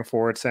clamoring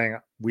for it, saying,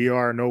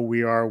 we're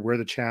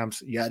the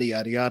champs, yada,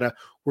 yada, yada.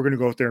 We're going to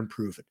go out there and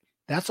prove it.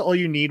 That's all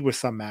you need with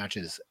some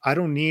matches. I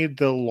don't need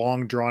the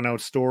long drawn out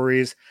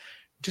stories.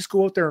 Just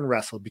go out there and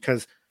wrestle,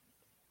 because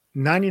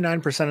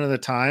 99% of the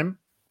time,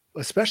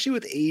 especially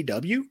with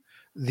AEW,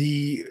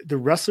 the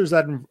wrestlers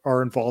that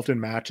are involved in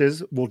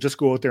matches will just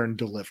go out there and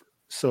deliver.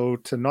 So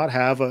to not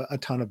have a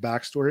ton of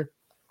backstory,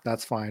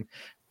 that's fine.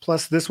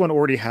 Plus, this one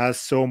already has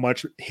so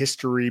much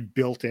history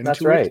built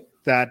into it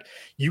that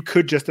you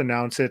could just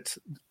announce it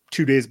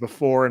 2 days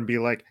before and be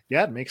like,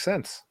 yeah, it makes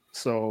sense.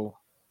 So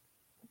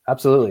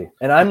absolutely.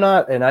 And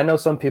I know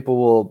some people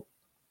will,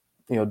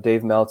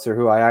 Dave Meltzer,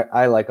 who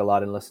I like a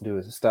lot and listen to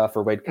his stuff,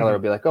 or Wade Keller will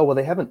be like, oh, well,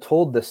 they haven't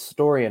told this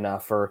story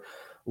enough, or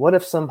what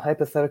if some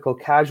hypothetical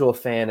casual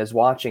fan is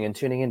watching and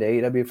tuning into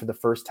AEW for the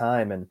first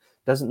time and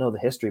doesn't know the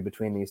history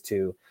between these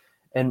two?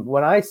 And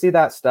when I see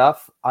that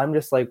stuff, I'm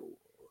just like,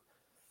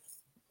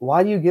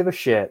 why do you give a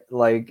shit?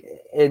 Like,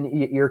 and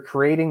you're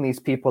creating these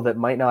people that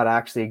might not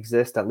actually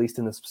exist, at least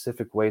in the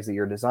specific ways that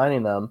you're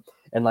designing them.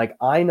 And like,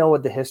 I know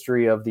what the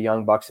history of the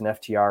Young Bucks and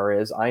FTR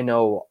is. I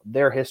know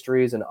their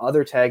histories and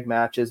other tag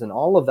matches, and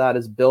all of that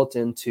is built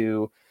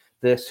into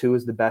this who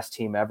is the best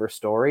team ever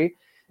story.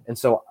 And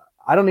so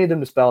I don't need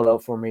them to spell it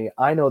out for me.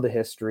 I know the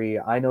history.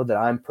 I know that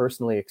I'm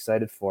personally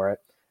excited for it.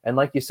 And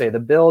like you say, the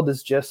build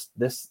is just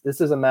this.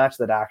 This is a match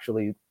that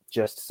actually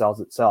just sells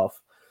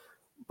itself.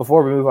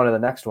 Before we move on to the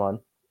next one,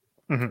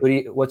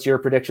 what's your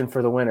prediction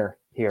for the winner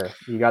here?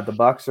 You got the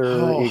Bucks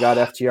or you got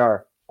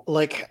FTR?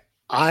 Like,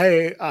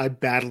 I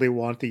badly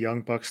want the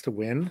Young Bucks to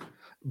win,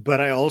 but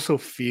I also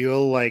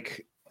feel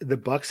like the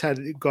Bucks had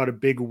got a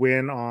big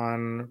win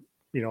on,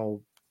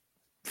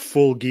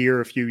 Full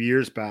Gear a few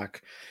years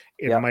back.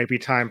 It might be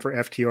time for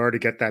FTR to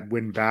get that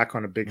win back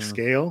on a big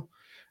scale.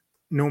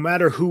 No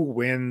matter who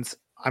wins,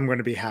 I'm going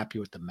to be happy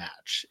with the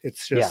match.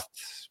 It's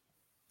just,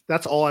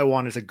 that's all I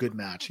want is a good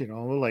match,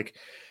 like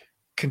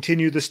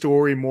continue the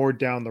story more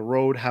down the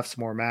road, have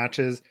some more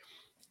matches.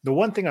 The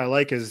one thing I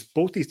like is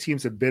both these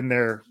teams have been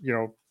there,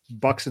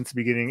 Bucks since the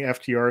beginning,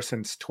 FTR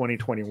since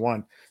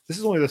 2021. This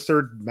is only the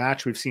third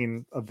match we've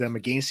seen of them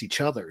against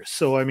each other.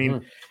 So, I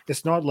mean,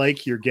 it's not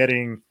like you're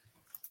getting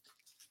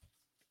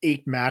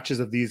 8 matches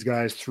of these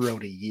guys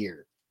throughout a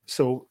year.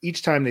 So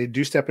each time they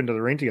do step into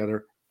the ring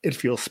together, it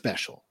feels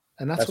special.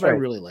 And that's what I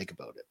really like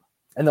about it.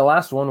 And the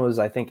last one was,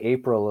 I think,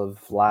 April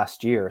of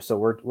last year. So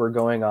we're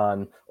going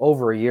on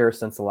over a year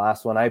since the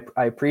last one. I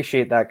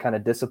appreciate that kind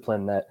of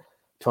discipline that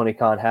Tony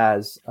Khan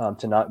has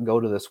to not go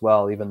to this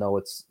well, even though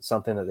it's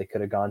something that they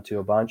could have gone to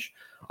a bunch.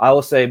 I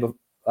will say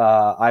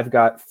I've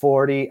got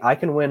 40. I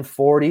can win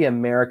 40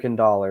 American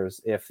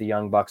dollars if the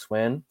Young Bucks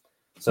win.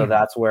 So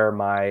that's where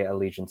my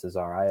allegiances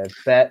are. I have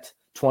bet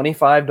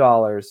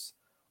 $25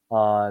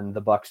 on the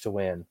Bucks to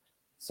win.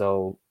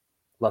 So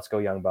let's go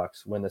Young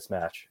Bucks, win this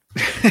match.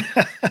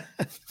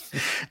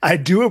 I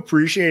do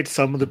appreciate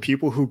some of the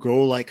people who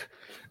go like,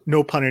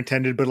 no pun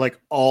intended, but like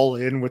all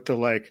in with the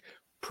like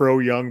pro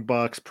Young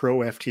Bucks, pro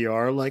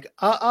FTR. Like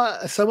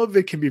some of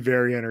it can be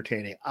very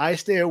entertaining. I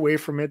stay away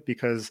from it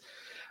because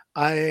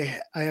I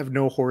have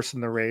no horse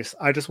in the race.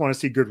 I just want to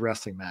see good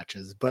wrestling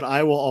matches, but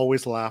I will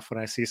always laugh when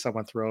I see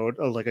someone throw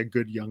like a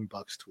good Young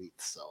Bucks tweet.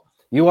 So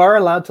you are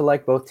allowed to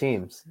like both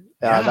teams.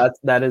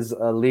 That is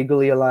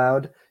legally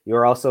allowed.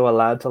 You're also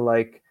allowed to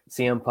like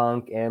CM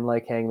Punk and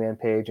like Hangman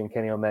Page and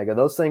Kenny Omega.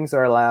 Those things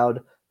are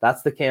allowed.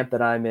 That's the camp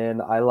that I'm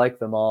in. I like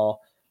them all.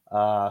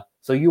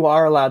 So you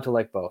are allowed to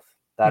like both.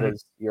 That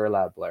is, you're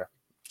allowed, Blair.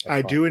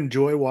 I do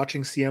enjoy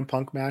watching CM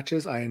Punk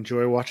matches. I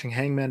enjoy watching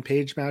Hangman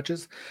Page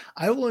matches.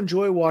 I will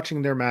enjoy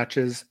watching their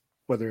matches,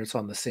 whether it's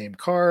on the same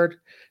card,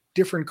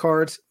 different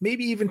cards,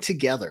 maybe even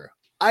together.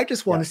 I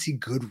just want to see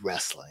good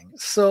wrestling.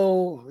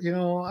 So,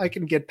 I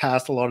can get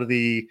past a lot of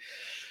the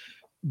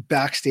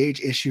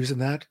backstage issues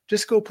and that.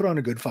 Just go put on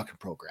a good fucking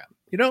program,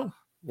 Yep.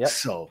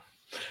 So,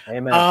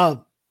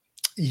 amen.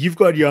 You've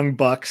got Young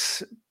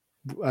Bucks.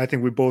 I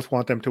think we both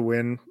want them to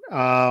win.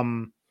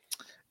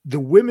 The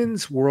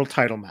women's world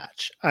title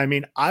match. I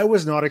mean, I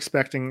was not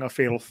expecting a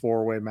fatal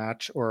 4-way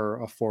match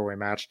or a 4-way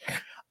match.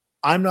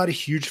 I'm not a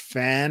huge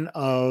fan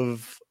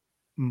of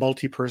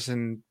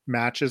multi-person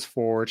matches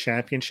for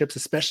championships,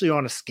 especially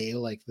on a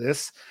scale like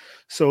this.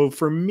 So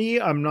for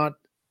me, I'm not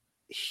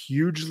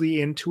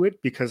hugely into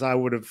it because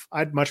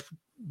I'd much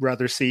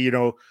rather see,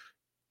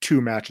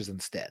 2 matches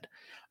instead.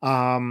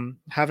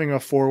 Having a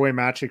 4-way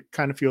match, it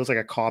kind of feels like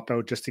a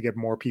cop-out just to get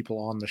more people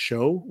on the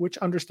show, which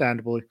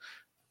understandably,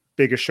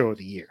 biggest show of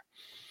the year.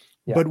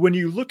 But when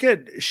you look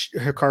at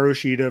Hikaru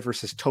Shida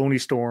versus Toni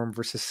Storm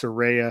versus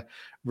Saraya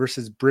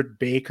versus Britt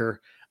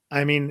Baker,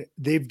 I mean,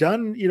 they've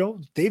done,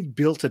 they've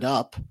built it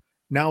up.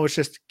 Now it's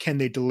just, can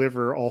they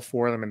deliver all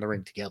 4 of them in the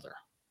ring together?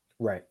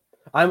 Right.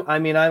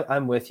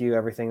 I'm with you,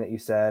 everything that you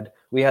said.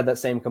 We had that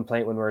same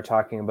complaint when we were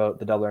talking about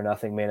the Double or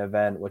Nothing main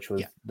event, which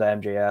was the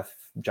MJF,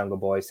 Jungle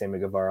Boy, Sammy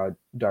Guevara,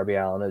 Darby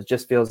Allin. It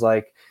just feels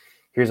like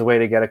here's a way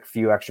to get a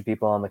few extra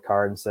people on the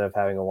card instead of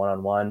having a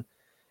one-on-one.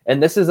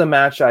 And this is a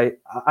match I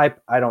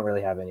don't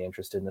really have any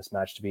interest in this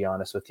match, to be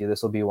honest with you.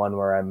 This will be one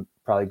where I'm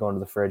probably going to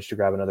the fridge to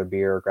grab another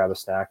beer or grab a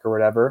snack or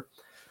whatever.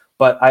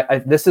 But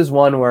this is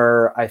one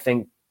where I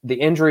think the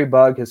injury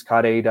bug has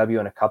caught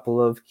AEW in a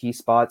couple of key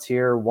spots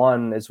here.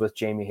 One is with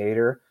Jamie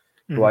Hayter,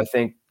 who I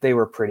think they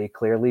were pretty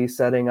clearly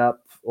setting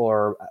up,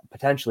 or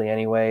potentially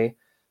anyway,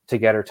 to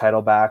get her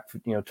title back.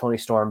 Toni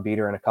Storm beat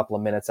her in a couple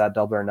of minutes at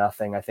Double or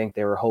Nothing. I think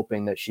they were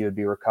hoping that she would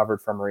be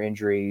recovered from her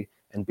injury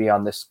and be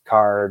on this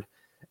card,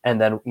 and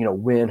then,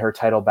 win her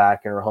title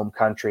back in her home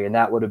country. And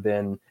that would have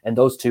been, and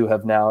those two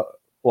have now,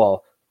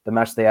 well, the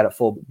match they had at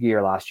Full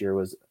Gear last year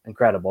was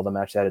incredible. The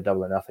match they had at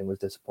Double or Nothing was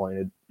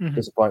disappointment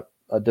because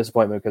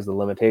of the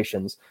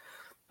limitations.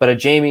 But a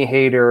Jamie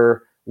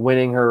Hayter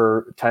winning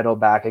her title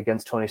back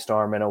against Toni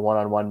Storm in a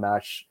one-on-one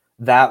match,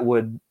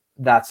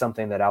 that's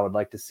something that I would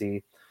like to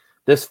see.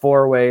 this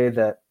 4-way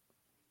that,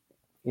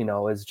 you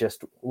know, is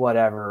just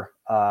whatever.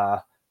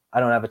 I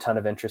don't have a ton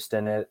of interest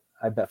in it.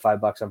 I bet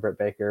 $5 on Britt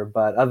Baker,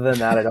 but other than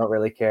that, I don't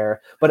really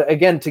care. But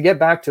again, to get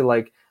back to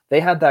like, they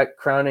had that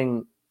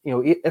crowning, you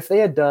know, if they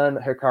had done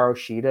Hikaru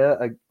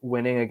Shida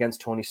winning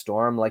against Toni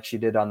Storm like she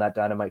did on that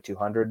Dynamite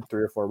 200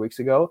 3 or 4 weeks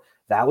ago,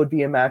 that would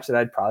be a match that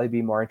I'd probably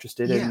be more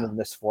interested in than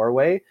this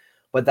 4-way.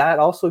 But that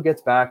also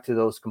gets back to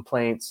those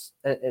complaints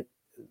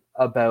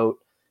about,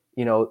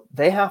 you know,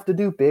 they have to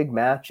do big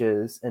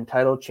matches and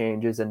title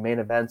changes and main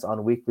events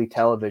on weekly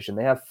television.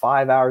 They have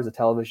 5 hours of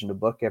television to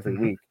book every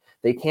week.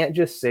 They can't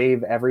just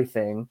save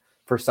everything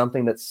for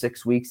something that's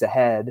 6 weeks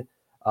ahead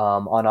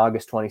on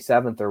August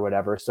 27th or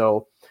whatever.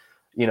 So,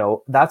 you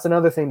know, that's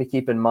another thing to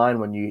keep in mind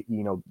when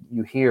you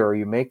hear or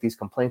you make these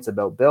complaints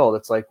about build.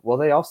 It's like, well,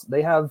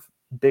 they have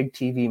big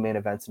TV main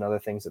events and other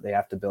things that they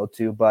have to build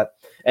to. But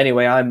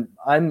anyway, I'm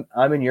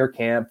in your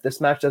camp.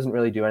 This match doesn't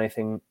really do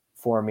anything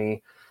for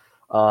me,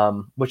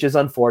 which is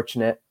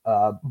unfortunate.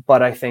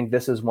 But I think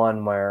this is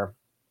one where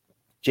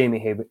Jamie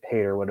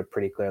Hayter would have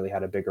pretty clearly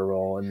had a bigger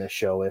role in this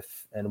show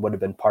and would have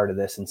been part of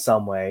this in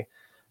some way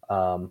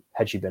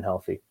had she been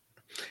healthy.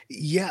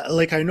 Yeah,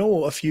 like I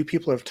know a few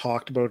people have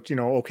talked about, you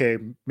know, okay,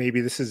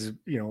 maybe this is,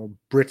 you know,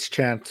 Britt's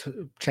chance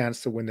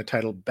to win the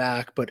title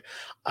back, but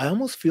I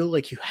almost feel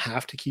like you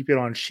have to keep it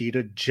on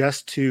Shida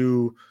just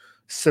to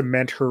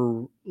cement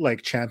her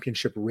like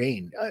championship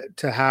reign.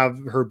 To have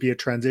her be a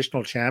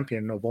transitional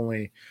champion of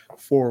only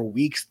 4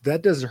 weeks,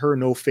 that does her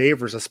no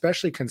favors,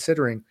 especially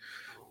considering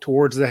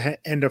towards the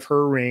end of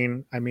her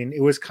reign, I mean,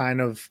 it was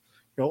kind of,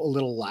 you know, a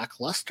little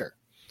lackluster.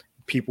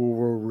 People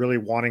were really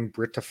wanting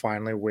Britt to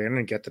finally win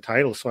and get the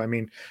title. So, I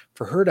mean,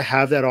 for her to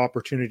have that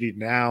opportunity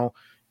now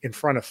in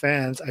front of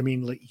fans, I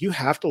mean, like, you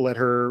have to let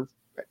her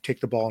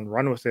take the ball and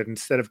run with it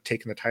instead of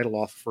taking the title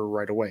off of her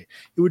right away.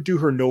 It would do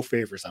her no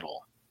favors at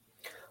all.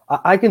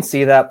 I can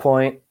see that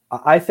point.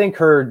 I think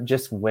her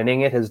just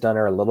winning it has done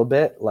her a little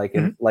bit, like,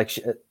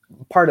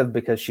 part of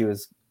because she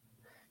was,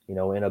 you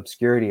know, in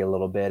obscurity a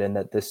little bit, and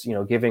that this, you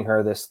know, giving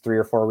her this 3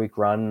 or 4 week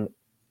run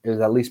is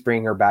at least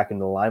bringing her back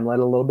into the limelight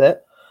a little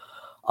bit.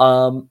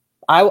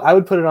 I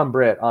would put it on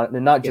Britt,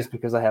 and not just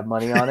because I have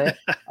money on it.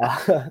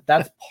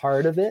 That's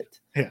part of it.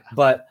 Yeah.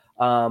 But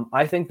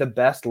I think the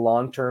best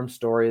long-term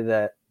story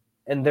that,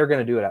 and they're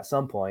going to do it at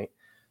some point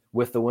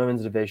with the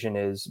women's division,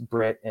 is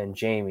Britt and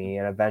Jamie,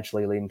 and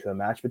eventually leading to a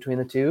match between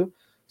the two.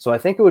 So I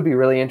think it would be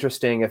really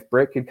interesting if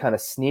Britt could kind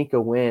of sneak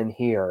a win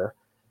here.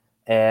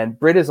 And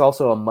Britt is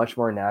also a much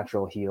more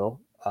natural heel.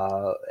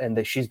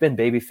 And she's been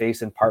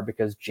babyface in part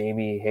because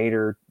Jamie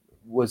Hayter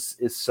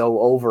is so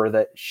over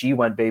that she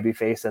went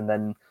babyface, and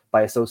then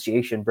by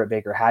association Britt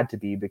Baker had to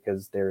be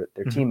because they're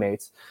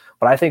teammates.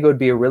 But I think it would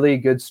be a really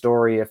good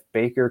story if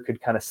Baker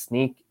could kind of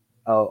sneak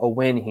a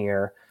win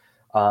here.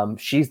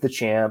 She's the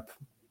champ,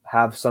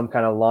 have some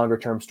kind of longer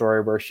term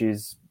story where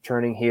she's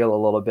turning heel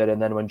a little bit,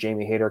 and then when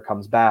Jamie Hayter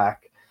comes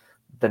back,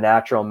 the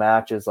natural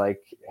match is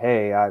like,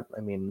 hey, I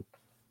mean,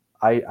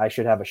 I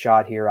should have a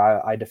shot here.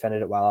 I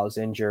defended it while I was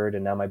injured,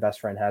 and now my best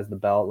friend has the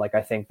belt. Like,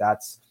 I think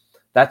that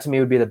to me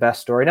would be the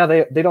best story. Now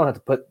they don't have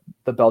to put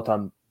the belt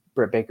on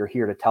Britt Baker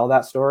here to tell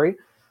that story.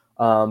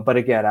 But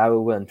again, I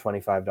would win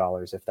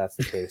 $25 if that's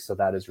the case. So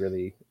that is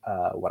really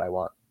what I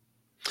want.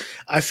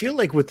 I feel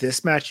like with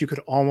this match, you could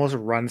almost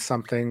run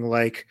something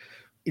like,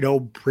 you know,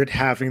 Britt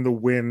having the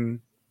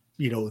win,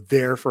 you know,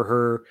 there for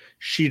her,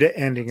 Shida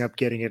ending up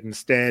getting it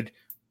instead,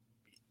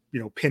 you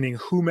know, pinning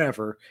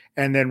whomever,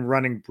 and then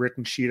running Britt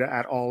and Shida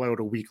at All Out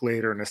a week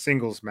later in a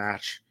singles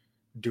match,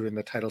 doing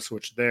the title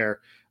switch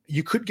there.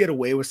 You could get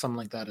away with something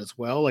like that as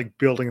well, like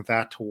building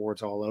that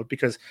towards All Out,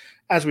 because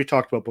as we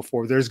talked about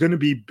before, there's going to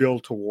be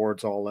build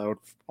towards All Out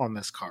on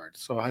this card.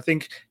 So I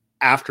think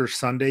after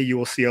Sunday, you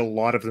will see a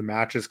lot of the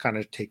matches kind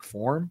of take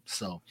form.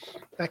 So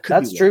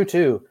that's true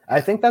too. I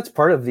think that's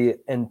part of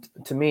and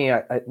to me,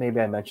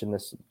 maybe I mentioned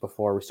this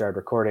before we started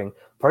recording,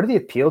 part of the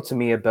appeal to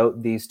me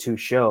about these two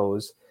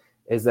shows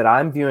is that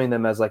I'm viewing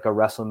them as like a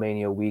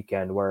WrestleMania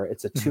weekend where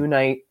it's a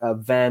 2-night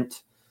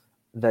event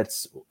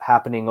that's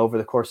happening over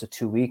the course of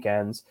 2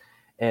 weekends.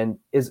 And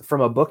is,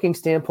 from a booking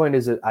standpoint,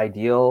 is it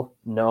ideal?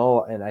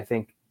 No. And I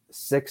think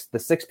the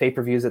 6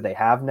 pay-per-views that they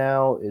have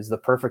now is the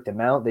perfect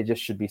amount. They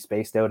just should be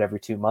spaced out every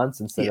 2 months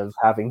instead of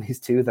having these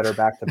 2 that are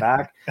back to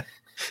back.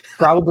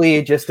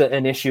 Probably just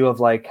an issue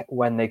of like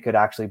when they could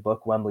actually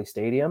book Wembley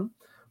Stadium.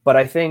 But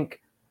I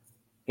think,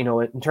 you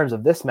know, in terms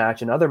of this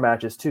match and other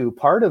matches too,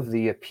 part of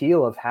the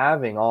appeal of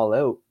having All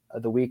Out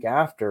the week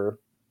after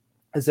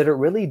is that it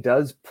really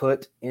does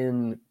put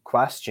in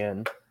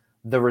question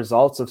the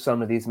results of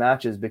some of these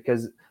matches,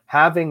 because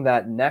having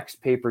that next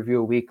pay-per-view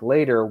a week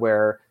later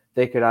where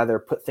they could either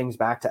put things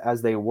back to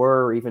as they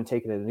were or even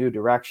take it in a new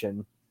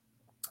direction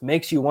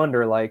makes you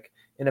wonder, like,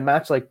 in a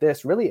match like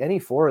this, really any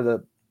 4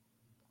 of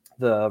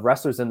the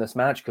wrestlers in this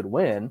match could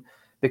win,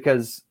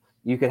 because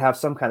you could have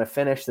some kind of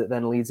finish that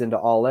then leads into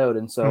All Out.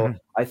 And so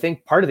I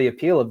think part of the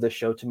appeal of this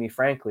show to me,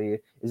 frankly,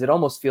 is it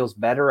almost feels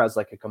better as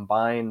like a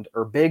combined,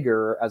 or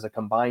bigger as a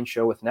combined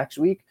show with next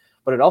week,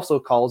 but it also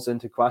calls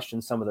into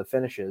question some of the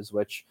finishes,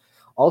 which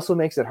Also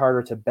makes it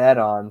harder to bet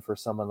on for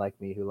someone like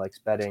me who likes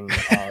betting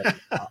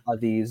on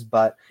these.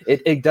 But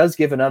it does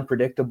give an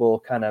unpredictable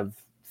kind of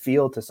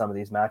feel to some of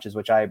these matches,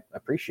 which I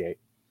appreciate.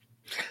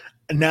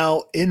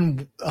 Now,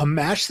 in a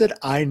match that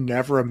I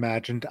never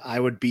imagined I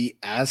would be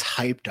as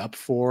hyped up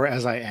for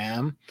as I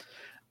am,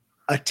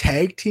 a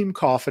tag team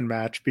coffin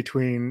match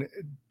between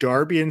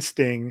Darby and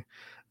Sting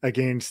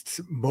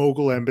against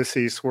Mogul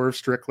Embassy, Swerve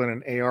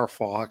Strickland, and AR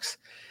Fox.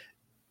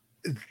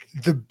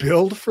 The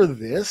build for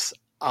this,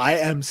 I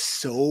am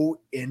so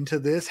into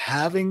this.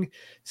 Having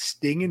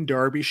Sting and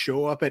Darby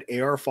show up at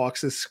AR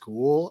Fox's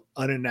school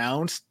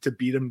unannounced to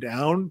beat him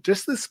down,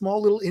 just this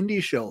small little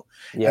indie show.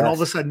 Yes. And all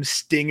of a sudden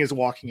Sting is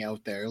walking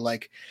out there.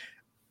 Like,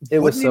 it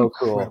was so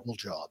incredible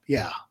job.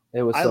 Yeah.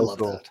 It was so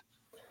cool. That.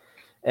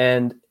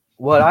 And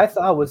what I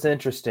thought was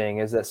interesting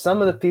is that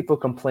some of the people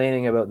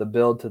complaining about the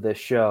build to this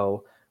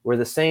show were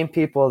the same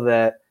people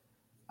that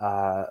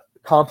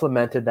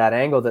complimented that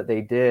angle that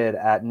they did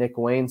at Nick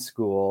Wayne's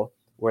school,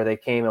 where they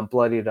came and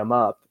bloodied him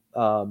up,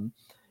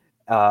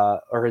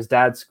 or his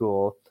dad's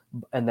school.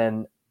 And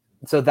then,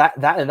 so that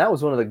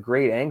was one of the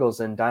great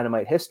angles in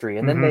Dynamite history.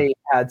 And then they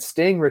had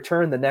Sting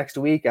return the next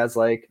week as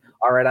like,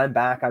 all right, I'm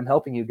back. I'm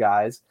helping you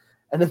guys.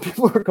 And then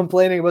people were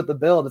complaining about the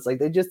build. It's like,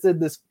 they just did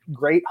this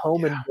great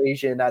home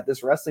invasion at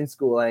this wrestling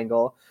school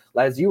angle.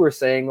 As you were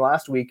saying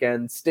last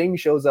weekend, Sting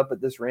shows up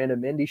at this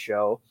random indie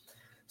show.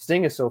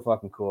 Sting is so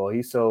fucking cool.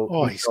 He's so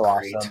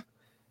awesome.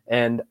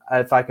 And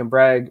if I can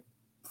brag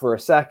for a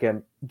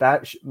second,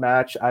 that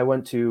match, I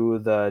went to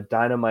the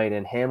Dynamite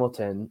in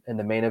Hamilton, and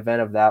the main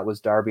event of that was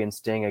Darby and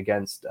Sting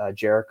against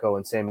Jericho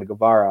and Sammy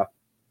Guevara,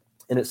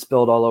 and it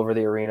spilled all over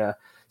the arena.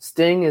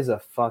 Sting is a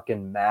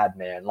fucking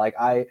madman. Like,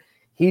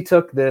 he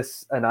took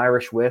an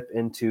Irish whip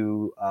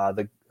into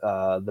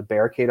the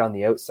barricade on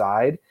the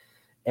outside,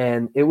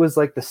 and it was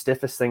like the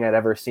stiffest thing I'd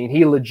ever seen.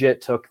 He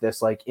legit took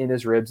this like in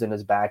his ribs and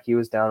his back. He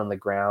was down on the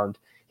ground.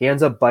 He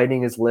ends up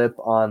biting his lip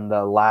on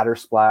the ladder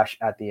splash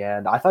at the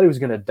end. I thought he was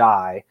going to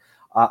die.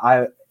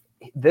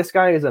 This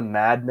guy is a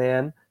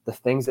madman, the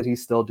things that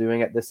he's still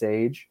doing at this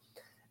age.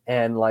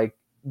 And like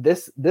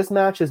this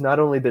match has not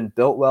only been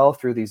built well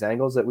through these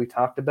angles that we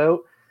talked about,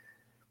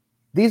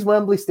 these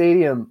Wembley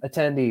Stadium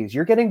attendees,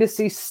 you're getting to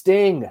see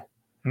Sting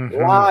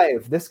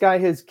live. This guy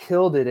has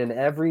killed it in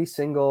every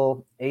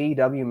single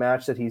AEW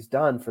match that he's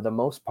done for the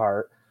most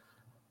part.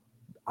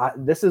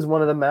 This is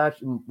one of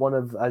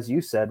the as you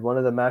said, one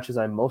of the matches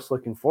I'm most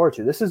looking forward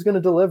to. This is going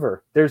to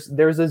deliver. There's a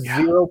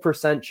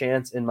 0%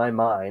 chance in my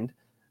mind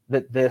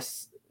that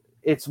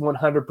it's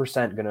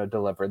 100% going to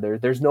deliver.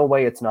 There's no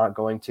way it's not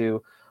going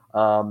to.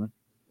 And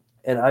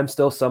I'm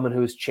still someone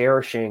who's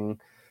cherishing.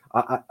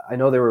 I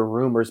know there were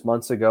rumors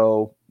months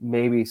ago,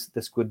 maybe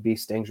this would be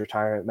Sting's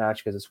retirement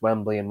match because it's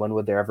Wembley, and when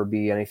would there ever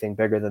be anything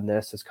bigger than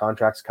this? His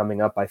contract's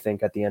coming up, I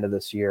think, at the end of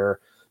this year,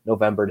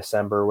 November,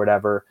 December,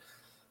 whatever.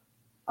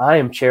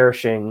 I'm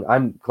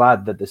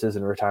glad that this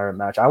isn't a retirement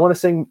match. I want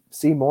to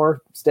see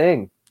more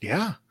Sting.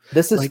 Yeah.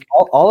 This is like,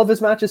 all of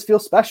his matches feel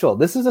special.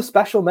 This is a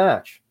special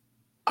match.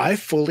 I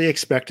fully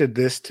expected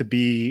this to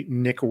be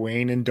Nick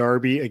Wayne and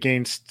Darby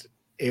against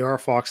AR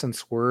Fox and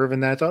Swerve,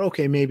 and then I thought,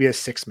 okay, maybe a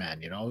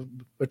 6-man,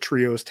 a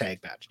trios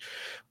tag match.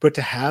 But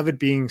to have it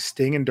being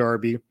Sting and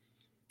Darby,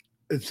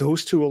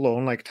 those two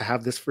alone, like to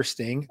have this for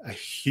Sting, a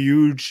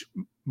huge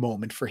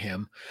moment for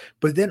him.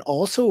 But then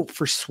also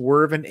for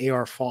Swerve and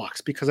AR Fox,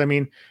 because I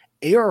mean,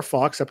 AR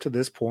Fox up to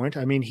this point,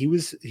 I mean, he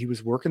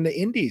was working the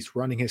indies,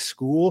 running his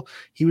school.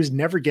 He was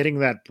never getting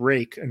that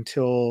break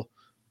until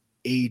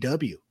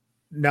AEW.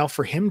 Now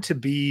for him to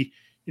be,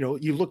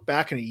 you look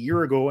back in a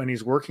year ago and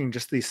he's working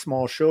just these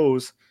small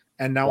shows,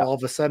 and now all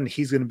of a sudden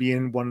he's going to be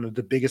in one of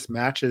the biggest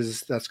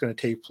matches that's going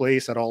to take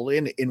place at All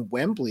In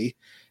Wembley.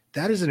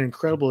 That is an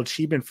incredible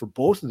achievement for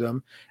both of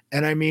them.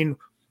 And I mean,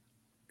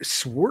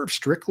 Swerve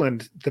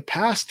Strickland, the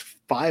past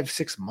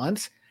 5-6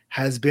 months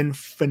has been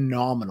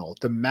phenomenal.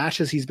 The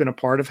matches he's been a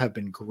part of have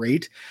been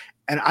great.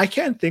 And I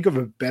can't think of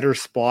a better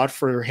spot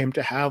for him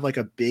to have like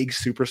a big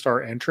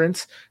superstar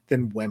entrance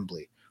than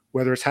Wembley,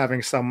 whether it's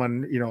having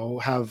someone,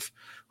 have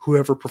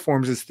whoever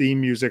performs his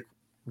theme music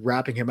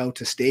wrapping him out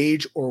to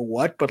stage or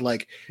what, but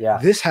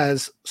this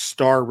has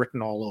star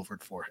written all over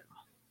it for him.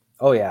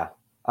 Oh yeah.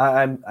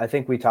 I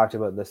think we talked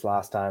about this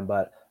last time,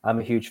 but I'm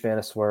a huge fan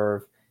of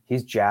Swerve.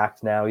 He's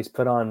jacked now. He's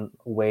put on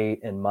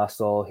weight and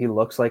muscle. He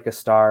looks like a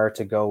star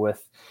to go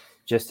with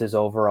just his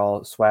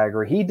overall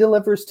swagger. He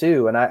delivers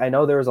too. And I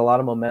know there was a lot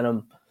of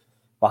momentum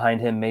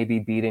behind him maybe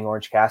beating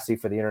Orange Cassidy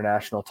for the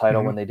international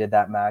title when they did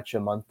that match a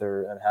month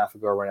and a half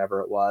ago or whenever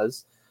it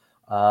was.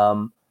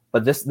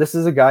 But this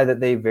is a guy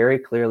that they very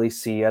clearly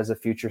see as a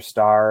future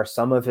star.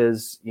 Some of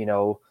his,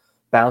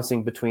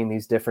 bouncing between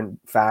these different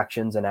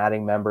factions and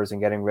adding members and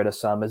getting rid of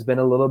some has been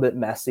a little bit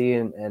messy.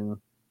 And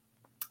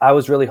I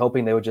was really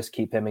hoping they would just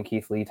keep him and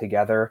Keith Lee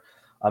together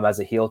as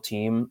a heel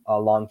team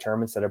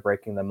long-term instead of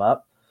breaking them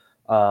up.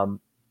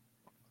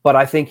 But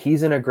I think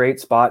he's in a great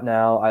spot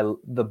now.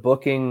 The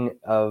booking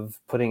of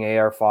putting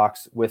AR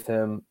Fox with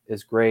him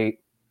is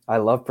great. I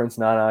love Prince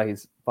Nana.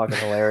 He's fucking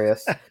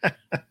hilarious.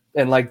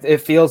 And like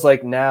it feels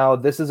like now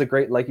this is a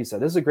great, like you said,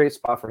 this is a great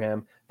spot for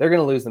him. They're going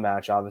to lose the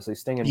match, obviously.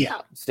 Sting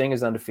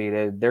is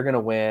undefeated. They're going to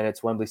win.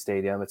 It's Wembley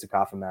Stadium. It's a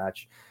coffin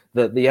match.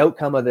 The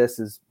outcome of this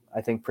is,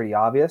 I think, pretty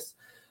obvious,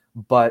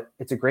 but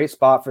it's a great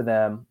spot for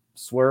them.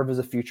 Swerve is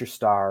a future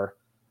star.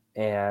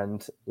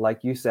 And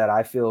like you said,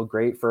 I feel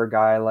great for a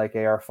guy like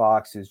AR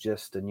Fox, who's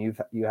just, and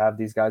you have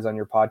these guys on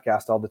your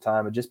podcast all the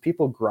time, and just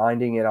people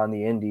grinding it on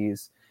the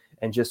indies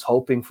and just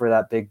hoping for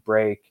that big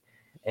break.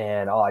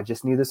 And I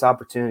just need this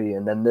opportunity,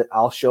 and then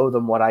I'll show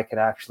them what I can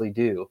actually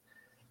do.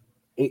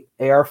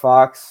 AR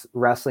Fox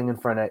wrestling in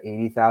front of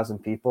 80,000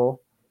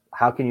 people.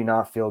 How can you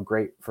not feel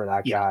great for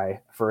that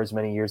guy for as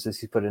many years as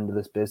he put into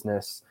this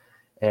business,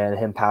 and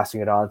him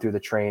passing it on through the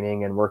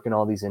training and working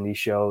all these indie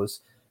shows?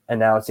 And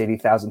now it's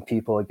 80,000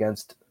 people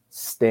against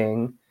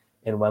Sting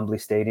in Wembley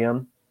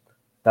Stadium.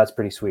 That's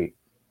pretty sweet.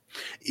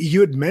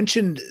 You had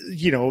mentioned,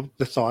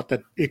 the thought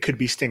that it could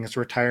be Sting's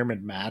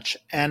retirement match,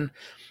 and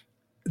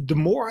the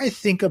more I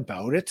think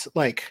about it,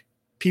 like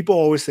people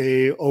always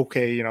say,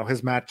 okay,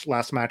 his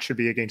last match should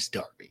be against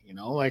Darby,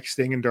 like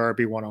Sting and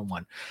Darby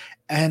one-on-one.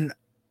 And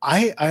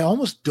I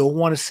almost don't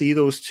want to see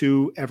those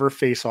two ever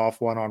face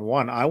off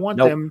one-on-one. I want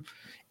them,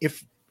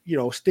 if,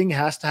 Sting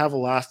has to have a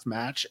last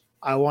match,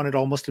 I want it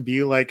almost to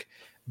be like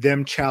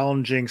them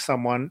challenging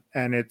someone,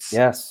 and it's,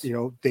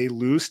 they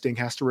lose, Sting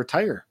has to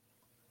retire,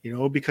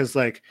 because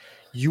like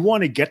you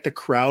want to get the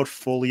crowd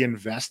fully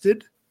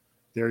invested.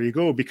 There you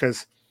go.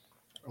 Because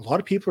a lot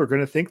of people are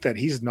going to think that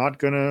he's not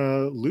going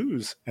to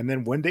lose. And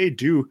then when they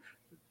do,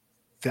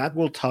 that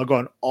will tug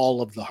on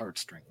all of the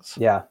heartstrings.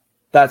 Yeah,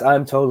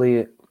 I'm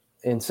totally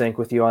in sync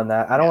with you on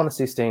that. I don't want to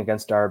see Sting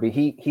against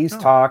Darby. He's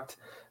talked.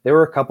 There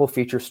were a couple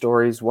feature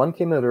stories. One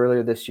came out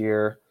earlier this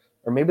year,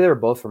 or maybe they were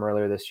both from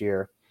earlier this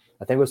year.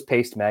 I think it was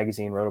Paste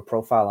Magazine wrote a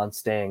profile on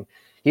Sting.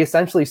 He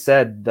essentially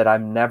said that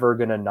I'm never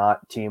going to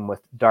not team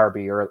with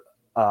Darby, or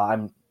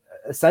I'm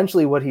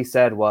essentially what he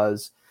said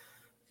was,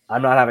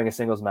 I'm not having a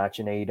singles match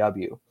in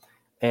AEW.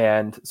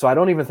 And so I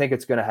don't even think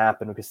it's going to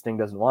happen because Sting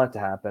doesn't want it to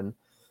happen.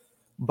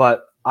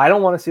 But I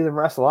don't want to see them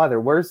wrestle either.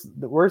 Where's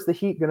the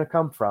heat going to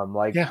come from?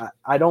 Like,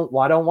 I don't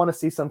want to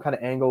see some kind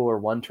of angle where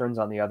one turns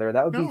on the other.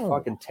 That would be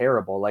fucking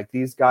terrible. Like,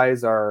 these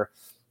guys are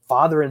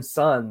father and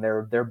son.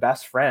 They're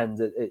best friends.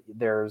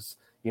 There's,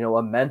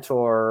 a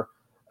mentor,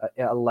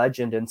 a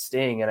legend in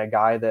Sting, and a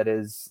guy that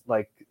is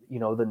like,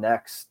 the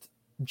next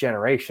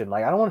generation.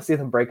 Like, I don't want to see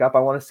them break up. I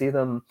want to see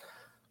them,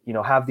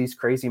 have these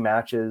crazy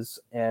matches.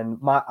 And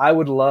I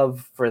would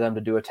love for them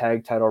to do a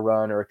tag title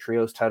run or a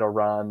trios title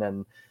run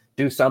and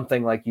do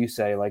something like you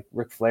say, like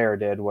Ric Flair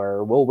did,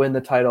 where we'll win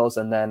the titles,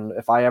 and then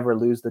if I ever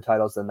lose the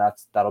titles, then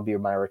that'll be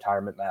my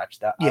retirement match.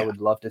 I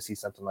would love to see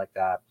something like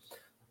that.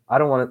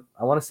 I want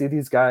to see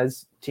these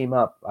guys team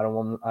up. I don't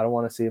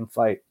want to see them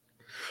fight.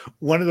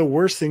 One of the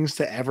worst things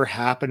to ever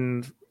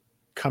happen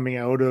coming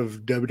out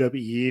of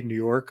WWE New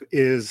York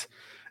is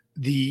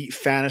the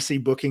fantasy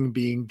booking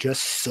being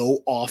just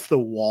so off the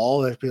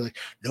wall. It'd be like,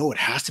 no, it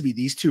has to be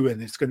these two,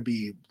 and it's going to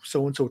be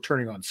so-and-so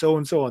turning on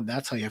so-and-so, and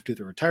that's how you have to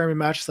do the retirement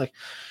match. It's like,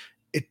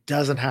 it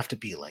doesn't have to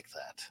be like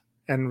that.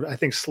 And I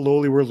think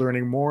slowly we're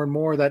learning more and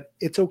more that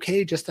it's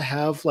okay just to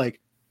have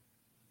like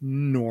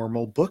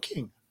normal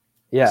booking.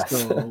 Yes.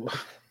 So,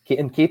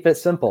 and keep it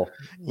simple,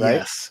 right?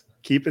 Yes.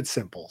 Keep it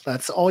simple.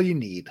 That's all you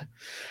need.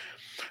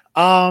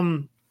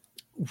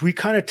 We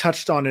kind of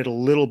touched on it a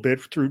little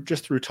bit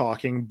through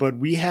talking, but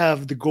we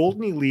have the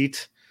Golden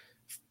Elite,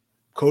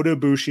 Kota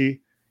Ibushi,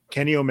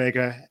 Kenny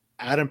Omega,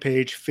 Adam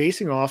Page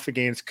facing off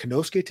against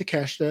Konosuke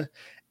Takeshita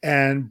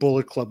and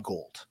Bullet Club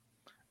Gold.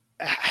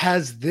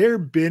 Has there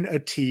been a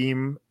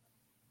team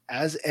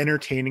as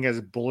entertaining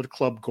as Bullet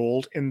Club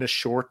Gold in the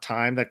short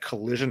time that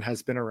Collision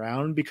has been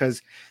around?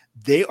 Because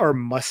they are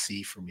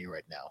must-see for me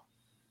right now.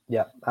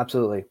 Yeah,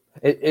 absolutely.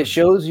 It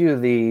shows you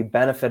the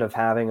benefit of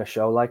having a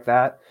show like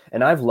that.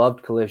 And I've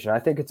loved Collision. I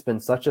think it's been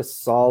such a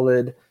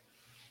solid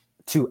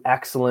to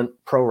excellent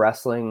pro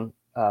wrestling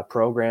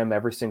program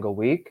every single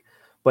week.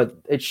 But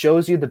it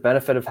shows you the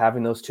benefit of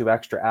having those 2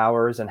 extra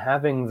hours and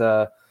having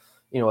the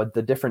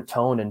different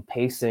tone and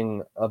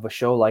pacing of a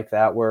show like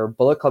that, where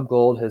Bullet Club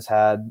Gold has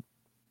had,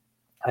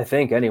 I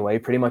think anyway,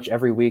 pretty much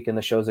every week in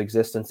the show's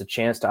existence, a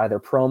chance to either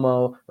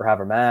promo or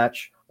have a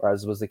match, or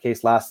as was the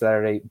case last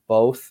Saturday,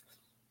 both.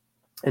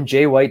 And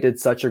Jay White did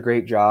such a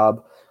great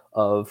job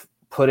of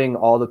putting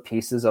all the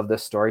pieces of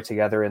this story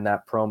together in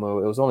that promo.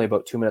 It was only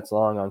about 2 minutes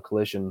long on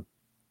Collision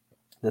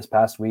this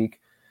past week,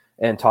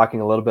 and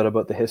talking a little bit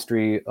about the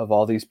history of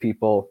all these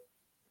people,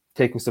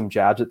 taking some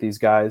jabs at these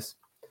guys.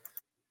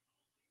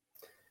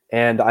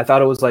 And I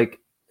thought it was like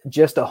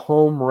just a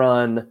home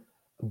run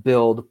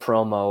build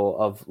promo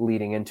of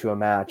leading into a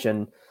match.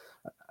 And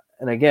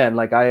again,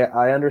 like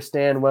I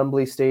understand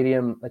Wembley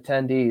Stadium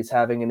attendees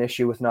having an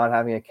issue with not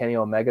having a Kenny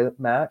Omega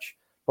match,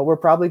 but we're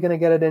probably going to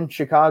get it in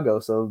Chicago.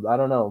 So I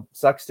don't know.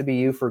 Sucks to be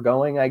you for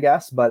going, I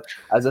guess. But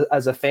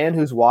as a fan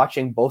who's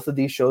watching both of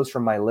these shows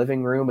from my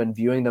living room and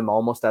viewing them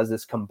almost as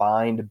this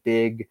combined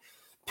big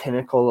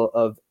pinnacle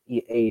of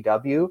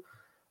AEW,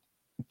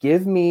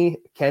 give me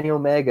Kenny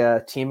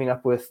Omega teaming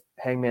up with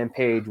Hangman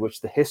Page,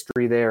 which the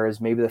history there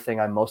is maybe the thing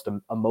I'm most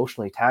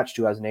emotionally attached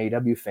to as an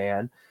AEW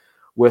fan,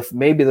 with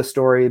maybe the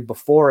story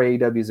before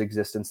AEW's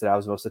existence that I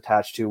was most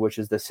attached to, which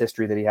is this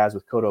history that he has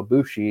with Kota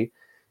Ibushi.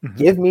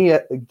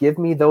 Mm-hmm. Give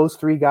me those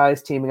three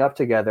guys teaming up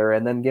together,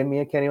 and then give me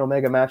a Kenny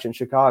Omega match in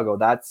Chicago.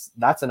 That's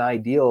an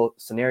ideal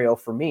scenario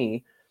for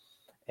me.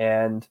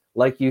 And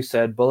like you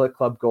said, Bullet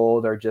Club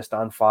Gold are just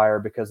on fire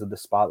because of the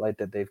spotlight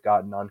that they've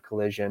gotten on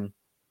Collision.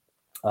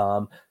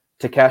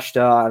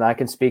 Takeshita, and I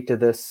can speak to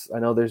this. I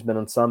know there's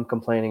been some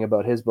complaining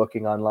about his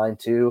booking online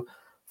too,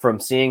 from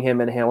seeing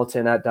him in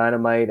Hamilton at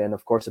Dynamite. And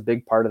of course, a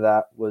big part of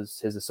that was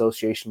his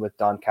association with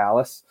Don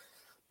Callis,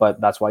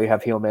 but that's why you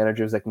have heel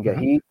managers that can get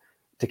heat.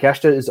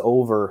 Takeshita is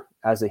over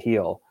as a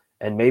heel,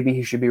 and maybe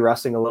he should be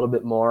wrestling a little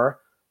bit more,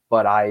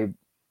 but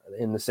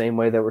in the same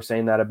way that we're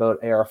saying that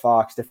about AR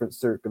Fox, different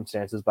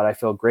circumstances, but I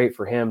feel great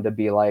for him to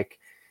be like,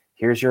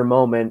 here's your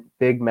moment,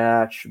 big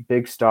match,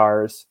 big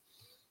stars.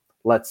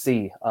 Let's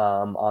see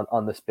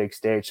on this big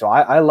stage. So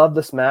I love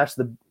this match.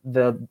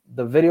 The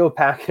video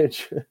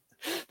package,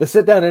 the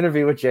sit down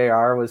interview with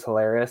JR was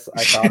hilarious.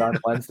 I thought on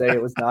Wednesday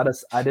it was not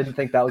I didn't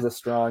think that was a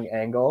strong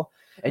angle.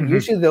 And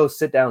usually those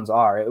sit downs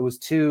are. It was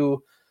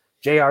to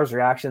JR's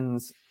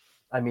reactions.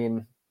 I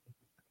mean,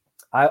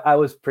 I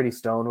was pretty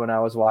stoned when I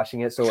was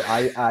watching it, so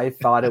I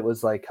thought it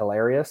was like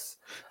hilarious.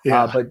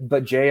 Yeah.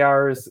 But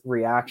JR's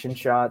reaction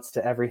shots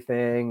to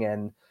everything,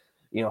 and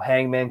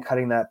Hangman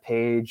cutting that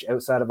page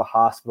outside of a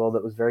hospital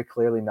that was very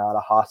clearly not a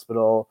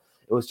hospital.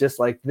 It was just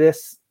like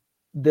this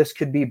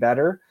could be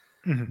better.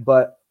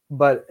 But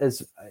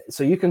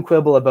so you can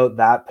quibble about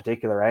that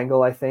particular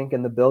angle, I think,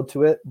 and the build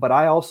to it. But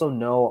I also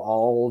know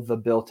all the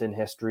built-in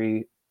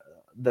history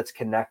that's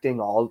connecting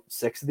all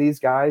six of these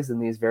guys in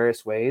these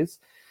various ways.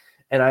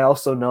 And I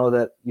also know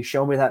that you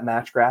show me that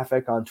match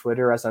graphic on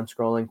Twitter as I'm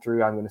scrolling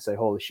through, I'm going to say,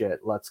 holy shit,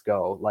 let's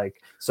go.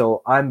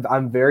 So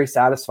I'm very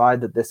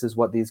satisfied that this is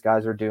what these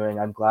guys are doing.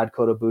 I'm glad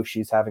Kota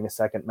Ibushi's having a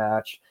second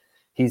match.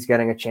 He's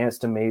getting a chance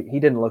to he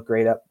didn't look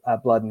great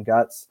at Blood and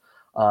Guts.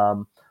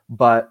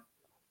 But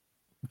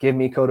give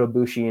me Kota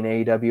Ibushi in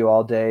AEW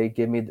all day.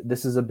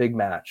 This is a big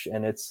match,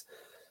 and it's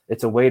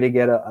a way to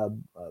get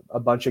a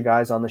bunch of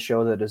guys on the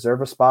show that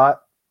deserve a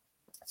spot.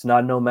 It's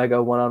not an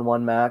Omega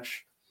one-on-one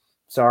match.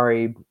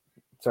 Sorry,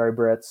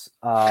 Brits.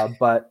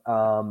 But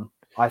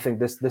I think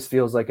this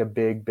feels like a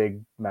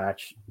big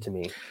match to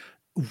me.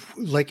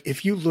 Like,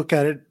 if you look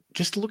at it,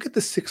 just look at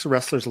the six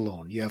wrestlers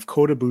alone. You have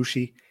Kota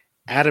Ibushi,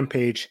 Adam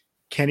Page,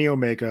 Kenny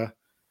Omega,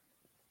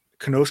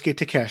 Konosuke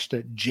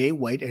Takeshita, Jay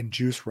White, and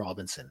Juice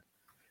Robinson.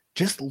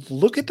 Just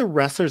look at the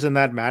wrestlers in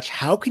that match.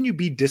 How can you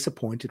be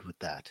disappointed with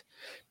that?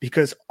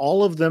 Because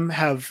all of them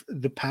have,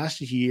 the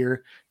past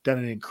year, done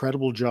an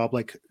incredible job.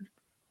 Like,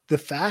 the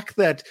fact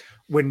that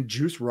when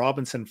Juice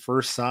Robinson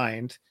first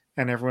signed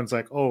and everyone's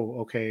like,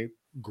 oh, okay,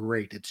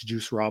 great, it's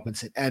Juice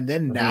Robinson. And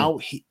then now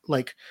he,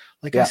 like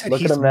I said,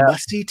 he's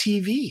must-see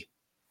TV.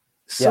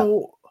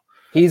 So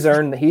he's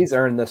earned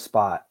the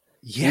spot.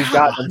 Yeah, he's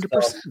got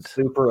 100%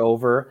 super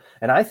over.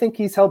 And I think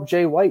he's helped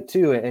Jay White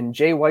too. And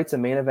Jay White's a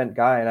main event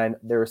guy. And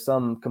there were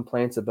some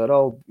complaints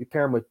about, you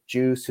pair him with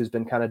Juice, who's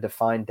been kind of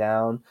defined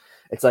down.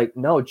 It's like,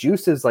 no,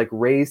 Juice has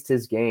raised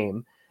his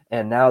game.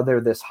 And now they're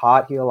this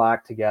hot heel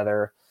act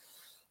together.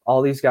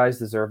 All these guys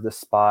deserve this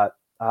spot.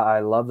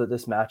 I love that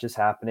this match is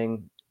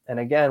happening. And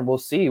again, we'll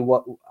see.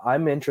 What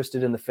I'm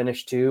interested in the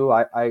finish too.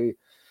 I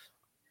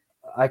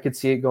could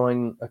see it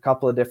going a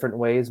couple of different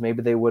ways.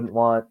 Maybe they wouldn't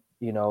want,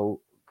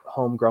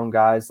 homegrown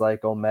guys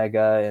like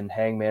Omega and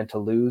Hangman to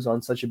lose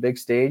on such a big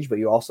stage. But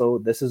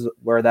this is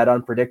where that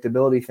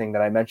unpredictability thing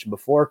that I mentioned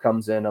before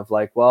comes in of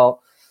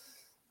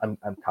I'm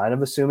kind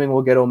of assuming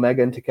we'll get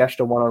Omega and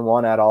Takeshita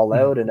one-on-one at All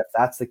Out. And if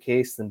that's the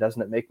case, then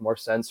doesn't it make more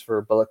sense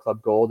for Bullet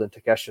Club Gold and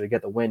Takeshita to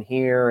get the win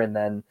here and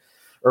then,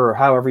 or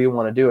however you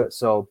want to do it.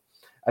 So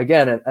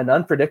again, an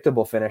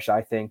unpredictable finish,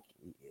 I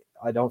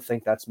don't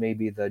think that's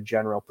maybe the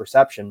general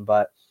perception,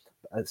 but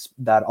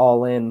that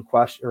All In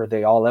question, or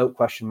the All Out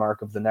question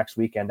mark of the next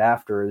weekend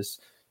after, is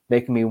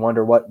making me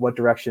wonder what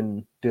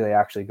direction do they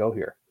actually go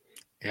here.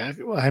 Yeah,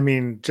 I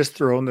mean, just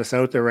throwing this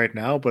out there right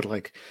now, but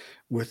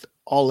with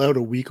All Out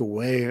a week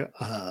away,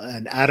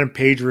 an Adam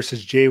Page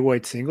versus Jay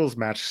White singles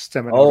match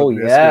stemming out of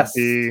this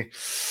would be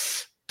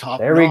top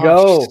there notch. We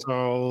go.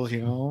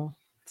 So,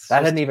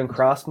 that hadn't even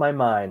crossed my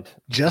mind.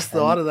 Just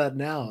thought of that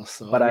now.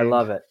 So, but I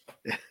love it.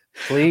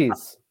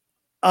 Please.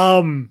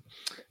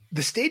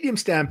 The Stadium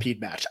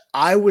Stampede match,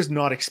 I was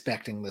not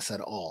expecting this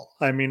at all.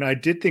 I mean, I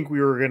did think we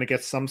were going to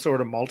get some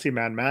sort of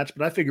multi-man match,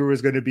 but I figured it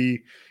was going to be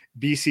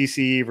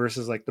BCC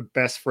versus the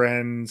best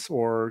friends,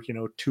 or,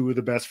 two of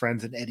the best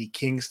friends in Eddie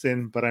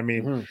Kingston. But I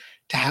mean,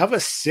 to have a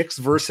 6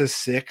 versus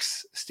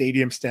 6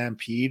 Stadium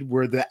Stampede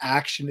where the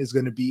action is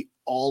going to be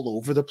all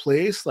over the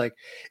place,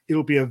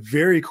 it'll be a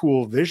very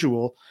cool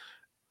visual.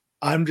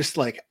 I'm just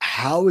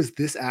how is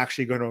this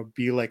actually going to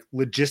be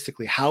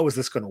logistically? How is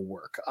this going to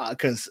work?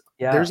 Because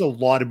there's a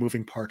lot of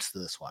moving parts to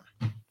this one.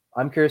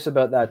 I'm curious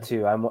about that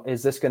too.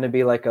 Is this going to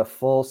be a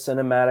full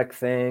cinematic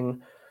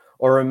thing,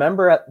 Or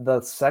remember at the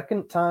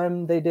second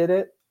time they did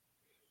it,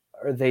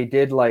 or they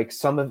did like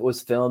some of it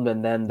was filmed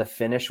and then the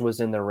finish was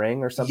in the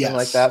ring or something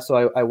like that.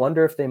 So I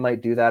wonder if they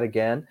might do that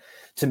again.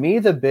 To me,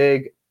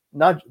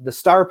 not the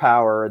star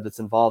power that's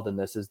involved in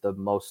this is the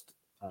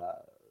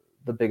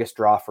biggest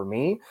draw for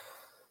me,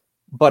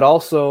 but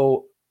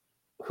also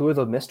who are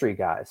the mystery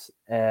guys?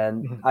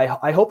 And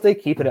I hope they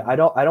keep it. I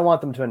don't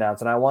want them to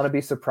announce, and I want to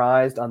be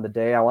surprised on the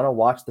day. I want to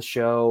watch the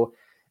show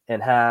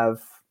and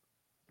have,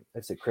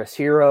 is it Chris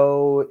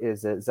Hero?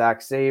 Is it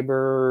Zack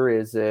Sabre?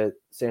 Is it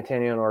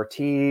Santana and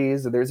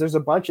Ortiz? There's a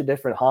bunch of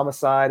different.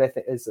 Homicide, I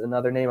think, is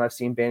another name I've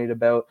seen bandied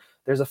about.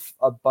 There's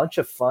a bunch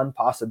of fun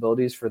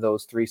possibilities for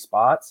those 3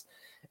 spots.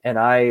 And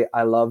I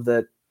love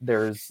that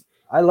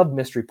I love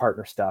mystery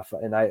partner stuff.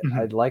 And I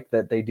like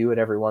that they do it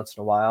every once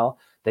in a while.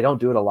 They don't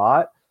do it a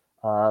lot.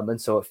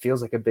 And so it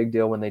feels like a big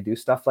deal when they do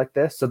stuff like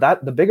this. So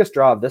that the biggest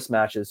draw of this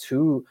match is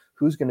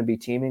who's going to be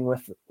teaming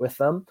with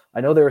them.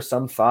 I know there was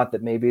some thought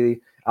that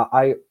maybe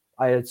I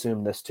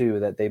assumed this too,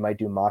 that they might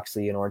do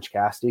Moxley and Orange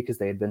Cassidy because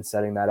they had been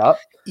setting that up.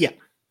 Yeah.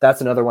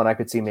 That's another one I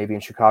could see maybe in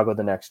Chicago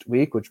the next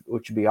week, which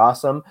would be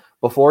awesome.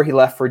 Before he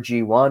left for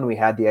G1, we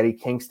had the Eddie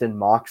Kingston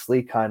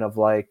Moxley kind of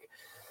like,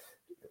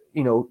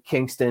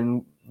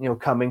 Kingston,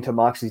 coming to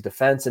Moxley's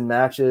defense in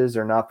matches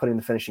or not putting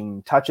the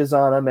finishing touches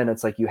on him. And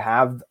it's like you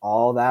have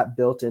all that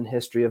built-in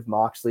history of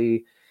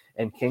Moxley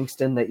and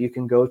Kingston that you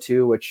can go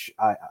to, which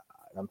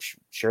I'm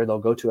sure they'll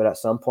go to it at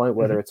some point,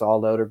 whether it's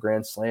All Out or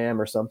Grand Slam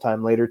or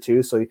sometime later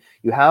too. So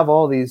you have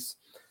all these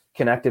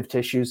connective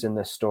tissues in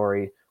this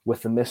story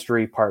with the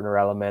mystery partner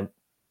element,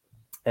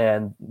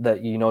 and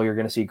that you're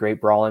going to see great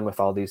brawling with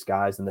all these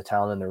guys and the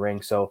talent in the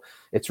ring. So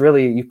it's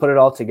really, you put it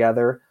all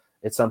together.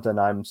 It's something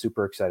I'm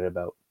super excited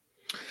about.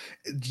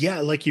 Yeah,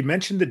 like you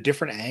mentioned, the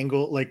different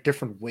angle, like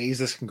different ways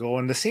this can go,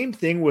 and the same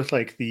thing with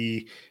like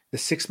the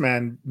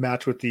 6-man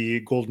match with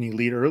the Golden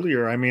Elite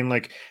earlier. I mean,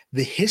 like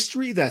the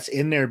history that's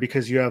in there,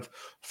 because you have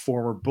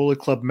former Bullet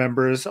Club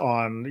members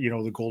on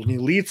the Golden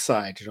Elite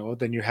side.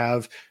 Then you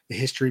have the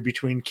history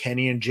between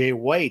Kenny and Jay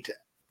White.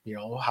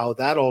 How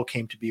that all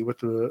came to be with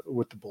the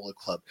Bullet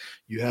Club.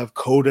 You have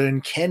Coda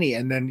and Kenny,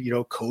 and then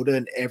Coda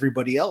and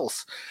everybody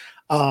else.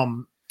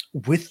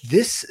 With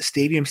this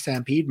Stadium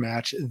Stampede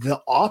match, the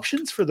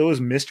options for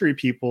those mystery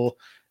people,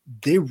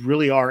 they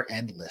really are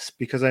endless,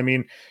 because I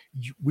mean,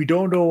 we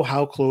don't know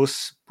how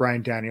close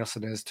Bryan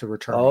Danielson is to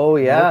returning. Oh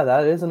yeah,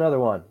 that is another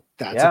one.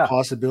 That's a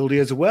possibility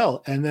as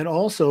well. And then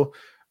also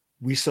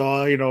we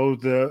saw,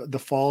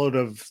 the fallout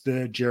of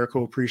the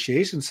Jericho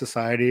Appreciation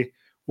Society.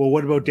 Well,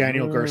 what about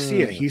Daniel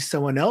Garcia? He's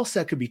someone else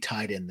that could be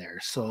tied in there.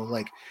 So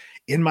like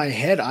in my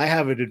head, I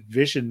have a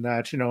vision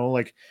that,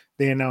 like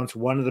they announce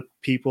one of the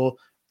people,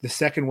 the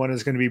second one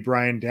is going to be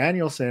Bryan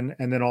Danielson,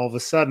 and then all of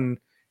a sudden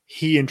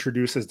he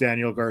introduces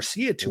Daniel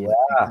Garcia to it,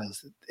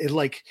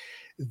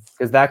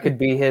 because that could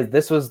be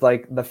this was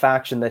like the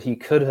faction that he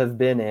could have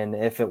been in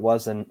if it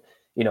wasn't,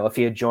 if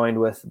he had joined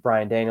with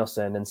Bryan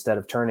Danielson instead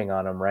of turning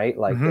on him, right?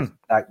 Like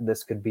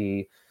this could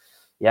be,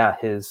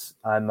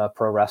 I'm a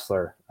pro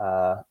wrestler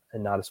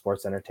and not a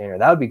sports entertainer.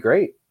 That would be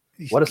great.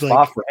 What a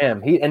spot for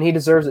him. He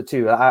deserves it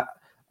too.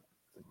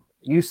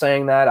 You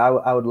saying that,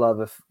 I would love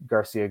if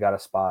Garcia got a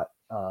spot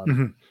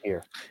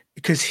here,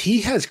 because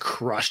he has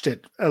crushed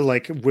it,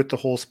 like with the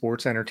whole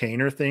sports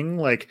entertainer thing.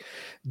 Like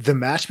the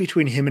match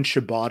between him and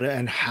Shibata,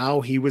 and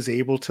how he was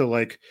able to,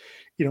 like,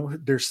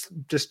 there's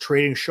just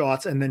trading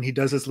shots, and then he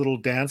does his little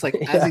dance, like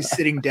as he's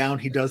sitting down,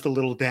 he does the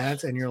little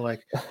dance, and you're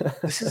like,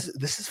 this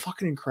is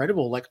fucking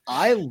incredible. Like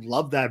I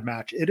love that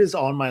match. It is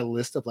on my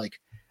list of like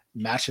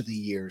match of the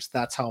years.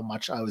 That's how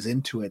much I was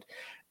into it.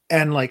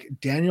 And like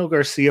Daniel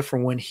Garcia,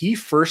 from when he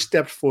first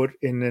stepped foot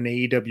in an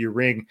AEW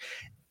ring,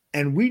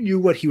 and we knew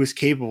what he was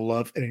capable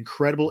of, an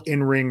incredible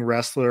in-ring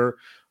wrestler,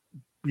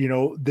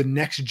 the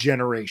next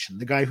generation,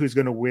 the guy who's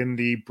going to win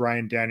the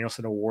Bryan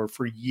Danielson Award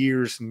for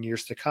years and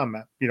years to come,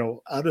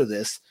 out of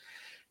this,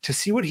 to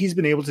see what he's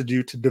been able to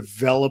do to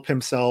develop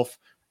himself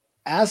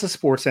as a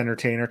sports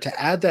entertainer, to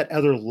add that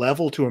other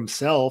level to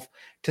himself,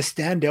 to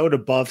stand out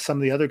above some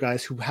of the other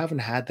guys who haven't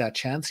had that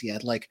chance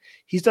yet. Like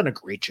he's done a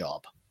great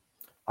job.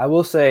 I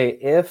will say,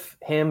 if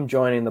him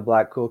joining the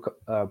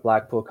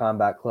Blackpool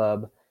Combat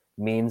Club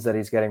means that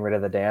he's getting rid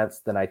of the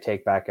dance, then I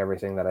take back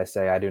everything that I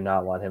say. I do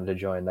not want him to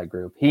join that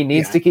group. He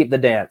needs to keep the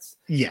dance.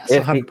 Yes,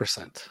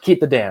 100%.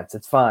 Keep the dance.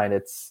 It's fine.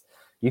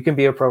 You can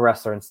be a pro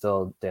wrestler and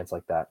still dance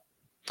like that.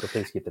 So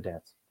please keep the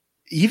dance.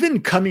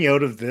 Even coming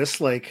out of this,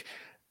 like,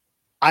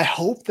 I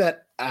hope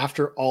that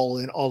after All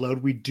In, All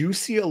Out, we do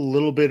see a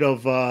little bit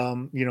of,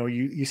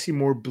 you see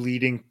more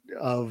bleeding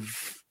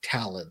of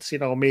talents.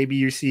 Maybe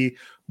you see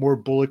more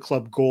Bullet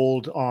Club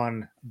Gold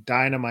on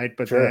Dynamite,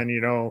 but then,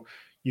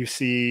 you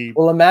see.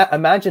 Well,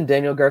 imagine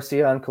Daniel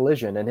Garcia on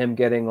Collision and him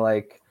getting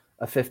like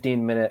a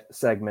 15-minute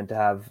segment to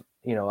have,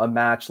 a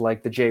match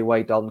like the Jay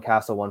White Dalton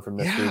Castle one from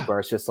this week, where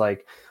it's just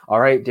like, all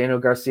right, Daniel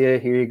Garcia,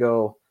 here you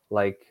go.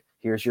 Like,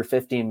 here's your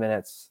 15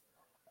 minutes.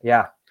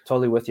 Yeah,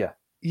 totally with you.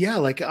 Yeah,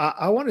 like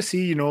I want to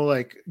see,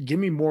 like give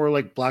me more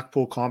like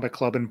Blackpool Combat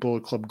Club and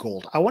Bullet Club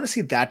Gold. I want to see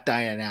that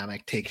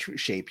dynamic take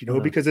shape,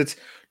 Mhm. because it's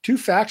two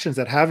factions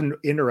that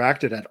haven't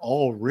interacted at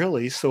all,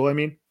 really. So, I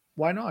mean,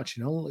 why not?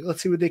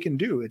 Let's see what they can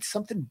do. It's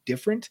something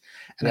different.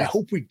 And I Yes.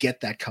 hope we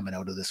get that coming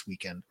out of this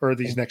weekend or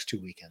these next 2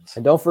 weekends.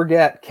 And don't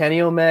forget,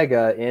 Kenny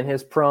Omega, in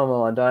his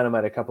promo on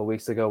Dynamite a couple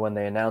weeks ago when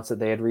they announced that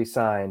they had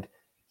re-signed,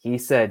 he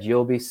said,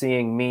 "You'll be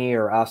seeing me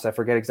or us," I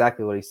forget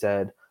exactly what he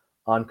said,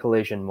 "on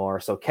Collision more."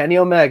 So Kenny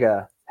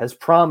Omega has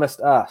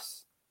promised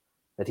us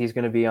that he's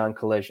going to be on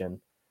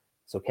Collision.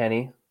 So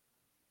Kenny,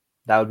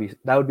 that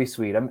would be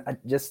sweet. I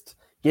just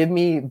give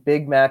me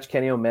big match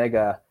Kenny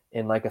Omega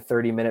in like a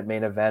 30-minute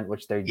main event,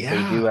 which they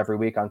Yeah. do every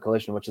week on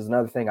Collision, which is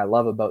another thing I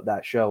love about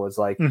that show is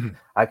like Mhm.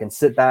 I can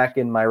sit back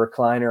in my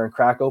recliner and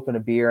crack open a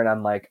beer and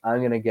I'm like,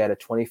 I'm gonna get a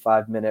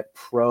 25-minute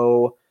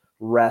pro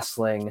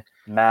wrestling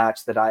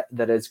match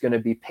that is going to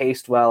be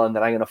paced well and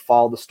that I'm going to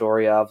follow the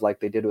story of like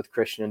they did with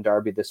Christian and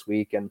Darby this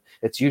week. And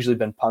it's usually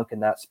been Punk in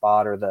that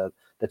spot or the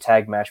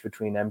tag match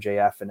between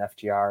MJF and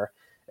FTR.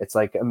 It's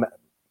like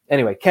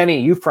anyway,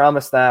 Kenny, you've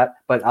promised that,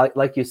 but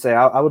like you say,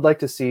 I would like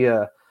to see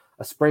a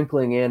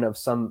sprinkling in of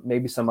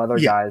maybe some other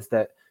Yeah. guys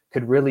that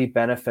could really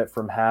benefit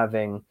from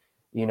having,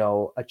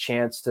 a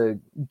chance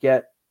to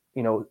get,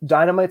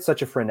 Dynamite's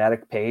such a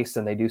frenetic pace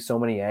and they do so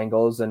many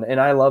angles and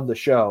I love the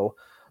show,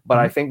 but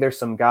I Mhm. think there's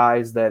some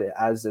guys that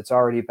as it's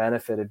already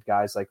benefited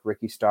guys like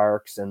Ricky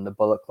Starks and the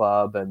Bullet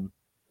Club and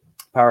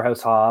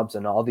Powerhouse Hobbs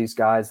and all these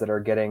guys that are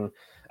getting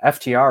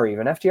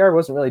FTR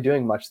wasn't really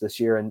doing much this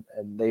year and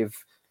they've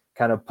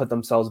kind of put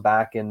themselves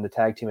back in the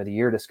tag team of the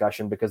year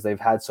discussion because they've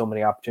had so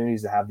many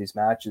opportunities to have these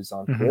matches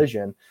on Mhm.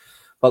 Collision.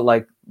 But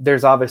like,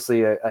 there's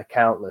obviously a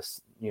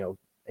countless,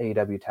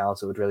 AEW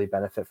talents that would really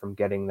benefit from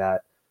getting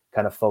that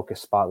kind of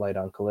focused spotlight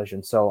on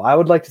Collision. So I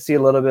would like to see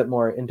a little bit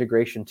more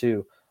integration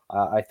too.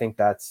 I think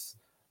that's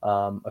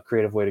a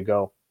creative way to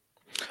go.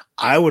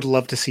 I would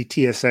love to see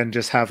TSN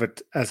just have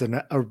it as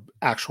an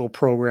actual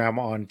program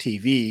on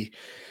TV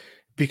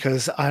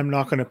because I'm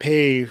not going to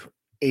pay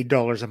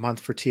 $8 a month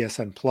for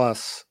TSN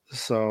Plus.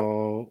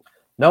 So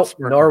Nope,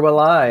 smart nor guy. will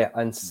I.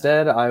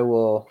 Instead, I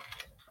will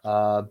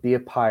be a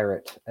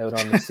pirate out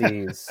on the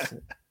seas,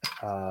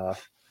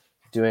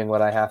 doing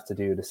what I have to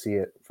do to see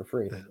it for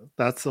free.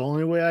 That's the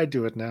only way I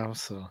do it now.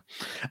 So,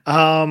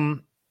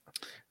 um,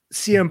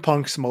 CM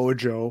Punk's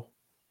mojo.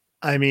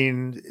 I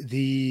mean,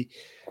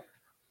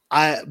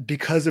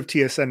 because of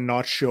TSN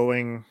not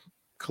showing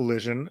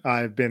Collision,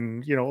 I've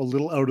been, a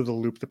little out of the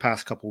loop the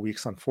past couple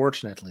weeks,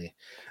 unfortunately.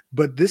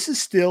 But this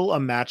is still a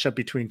matchup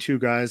between two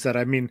guys that,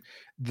 I mean,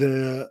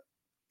 the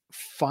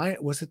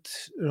was it?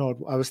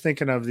 I was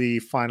thinking of the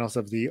finals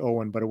of the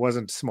Owen, but it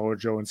wasn't Samoa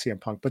Joe and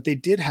CM Punk. But they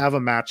did have a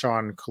match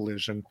on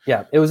Collision.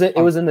 Yeah, it was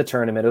in the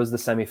tournament. It was the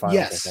semifinals, I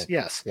Yes, think.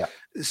 yes. Yeah.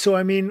 So,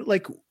 I mean,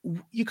 like,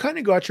 you kind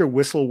of got your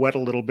whistle wet a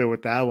little bit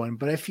with that one,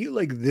 but I feel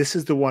like this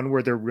is the one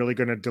where they're really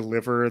going to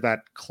deliver that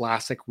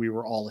classic we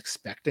were all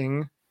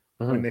expecting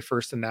when Mm-hmm. they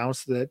first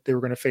announced that they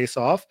were going to face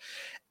off.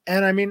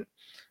 And I mean,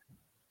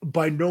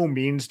 by no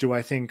means do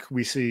I think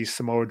we see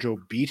Samoa Joe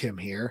beat him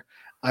here.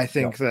 I No.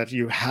 think that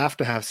you have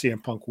to have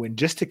CM Punk win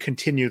just to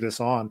continue this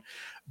on.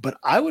 But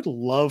I would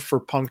love for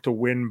Punk to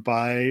win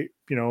by,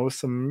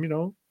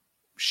 some,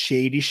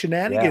 shady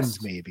shenanigans,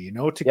 Yes. maybe,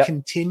 to Yep.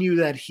 continue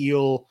that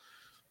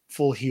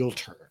full heel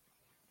turn.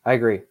 I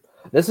agree.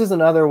 This is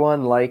another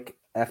one like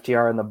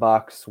FTR and the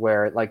Bucks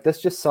where like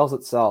this just sells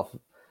itself.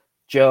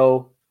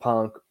 Joe,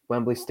 Punk,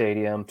 Wembley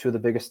Stadium, two of the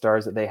biggest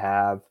stars that they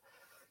have.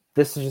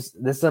 This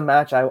is a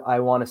match I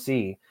want to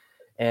see.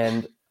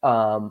 And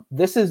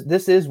this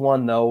is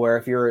one though where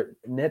if you're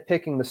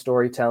nitpicking the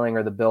storytelling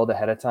or the build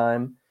ahead of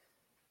time,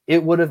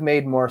 it would have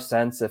made more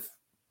sense if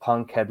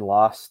Punk had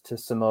lost to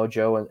Samoa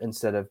Joe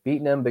instead of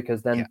beating him,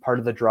 because then Yeah. part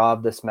of the draw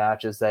of this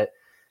match is that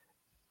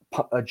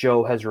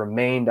Joe has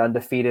remained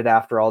undefeated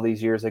after all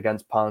these years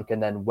against Punk,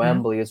 and then Mhm.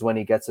 Wembley is when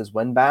he gets his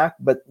win back.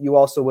 But you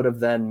also would have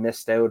then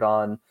missed out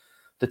on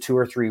the 2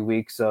 or 3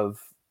 weeks of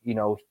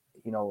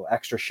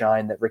extra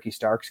shine that Ricky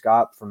Starks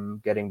got from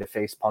getting to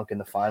face Punk in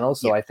the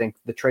finals. So Yeah. I think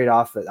the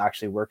trade-off that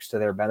actually works to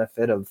their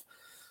benefit of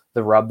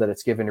the rub that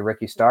it's given to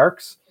Ricky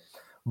Starks.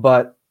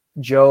 But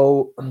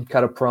Joe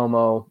cut a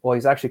promo. Well,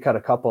 he's actually cut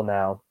a couple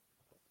now.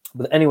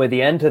 But anyway,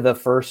 the end to the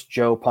first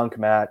Joe Punk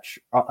match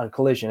on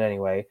Collision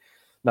anyway,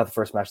 not the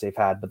first match they've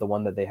had, but the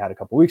one that they had a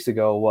couple weeks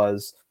ago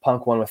was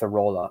Punk won with a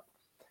roll up.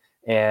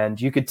 And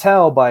you could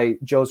tell by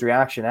Joe's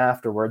reaction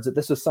afterwards that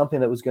this was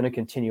something that was going to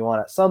continue on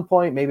at some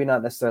point, maybe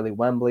not necessarily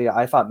Wembley.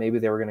 I thought maybe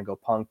they were going to go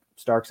Punk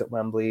Starks at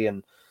Wembley,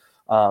 and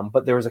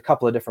but there was a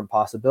couple of different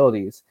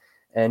possibilities.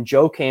 And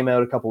Joe came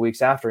out a couple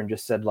weeks after and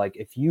just said, like,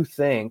 if you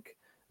think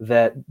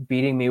that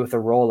beating me with a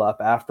roll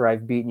up after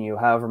I've beaten you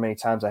however many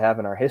times I have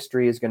in our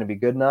history is going to be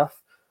good enough,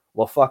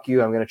 well, fuck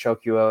you. I'm going to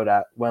choke you out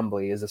at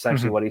Wembley is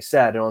essentially Mhm. what he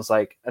said. And I was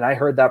like, and I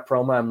heard that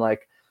promo. I'm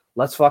like,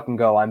 let's fucking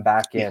go. I'm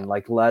back Yeah. in.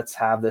 Like, let's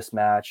have this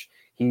match.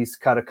 He's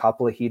cut a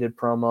couple of heated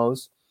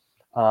promos.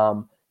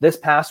 This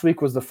past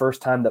week was the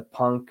first time that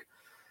Punk,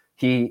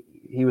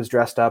 he was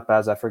dressed up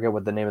as, I forget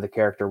what the name of the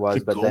character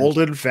was, but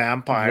Golden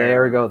Vampire.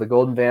 There we go, the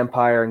Golden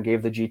Vampire, and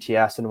gave the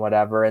GTS and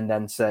whatever, and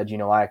then said,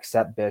 I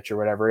accept, bitch, or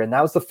whatever. And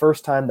that was the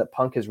first time that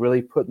Punk has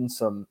really put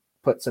some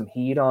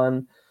heat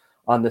on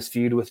this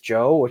feud with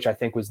Joe, which I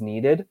think was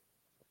needed.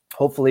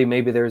 Hopefully,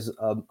 maybe there's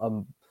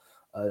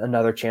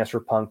another chance for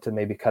Punk to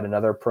maybe cut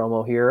another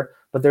promo here.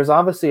 But there's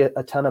obviously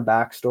a ton of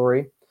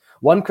backstory.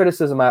 One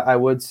criticism I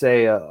would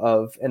say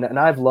and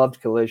I've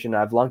loved Collision.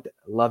 I've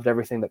loved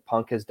everything that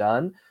Punk has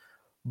done,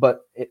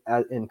 but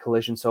in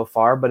Collision so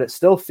far. But it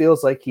still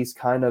feels like he's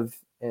kind of,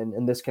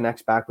 and this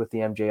connects back with the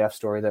MJF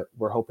story that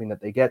we're hoping that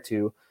they get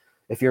to.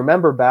 If you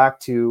remember back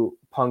to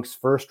Punk's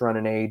first run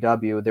in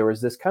AEW, there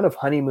was this kind of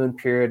honeymoon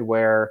period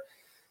where,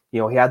 he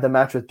had the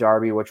match with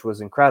Darby, which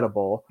was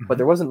incredible, but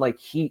there wasn't like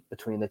heat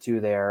between the two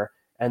there.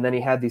 And then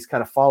he had these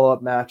kind of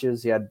follow-up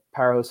matches. He had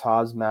Paros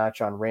Haas match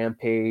on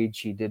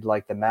Rampage. He did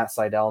like the Matt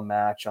Sydal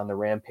match on the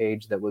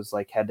Rampage that was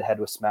like head-to-head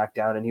with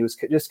SmackDown. And he was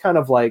just kind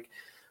of like,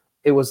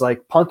 it was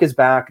like, Punk is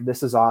back.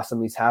 This is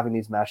awesome. He's having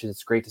these matches.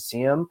 It's great to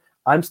see him.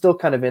 I'm still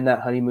kind of in that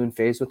honeymoon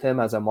phase with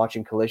him as I'm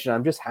watching Collision.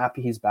 I'm just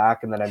happy he's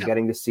back and that I'm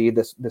getting to see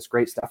this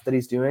great stuff that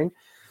he's doing.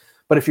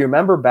 But if you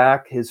remember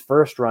back his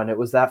first run, it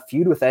was that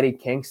feud with Eddie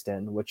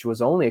Kingston, which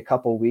was only a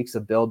couple weeks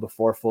of build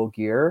before Full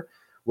Gear,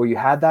 where you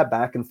had that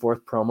back and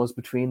forth promos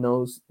between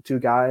those two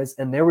guys,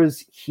 and there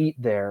was heat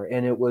there,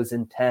 and it was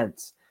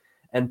intense.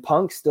 And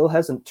Punk still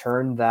hasn't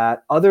turned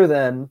that, other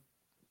than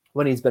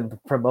when he's been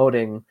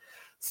promoting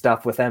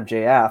stuff with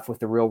MJF, with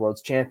the Real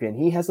World's Champion.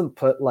 He hasn't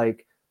put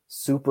like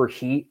super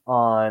heat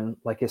on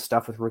like his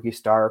stuff with Ricky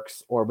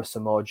Starks or with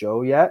Samoa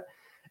Joe yet.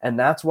 And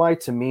that's why,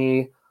 to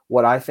me,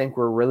 what I think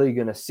we're really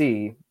going to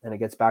see, and it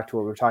gets back to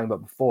what we were talking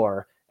about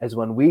before, is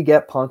when we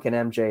get Punk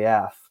and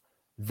MJF,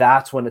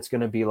 that's when it's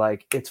going to be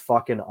like, it's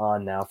fucking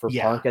on now for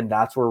Punk. And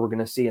that's where we're going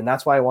to see. And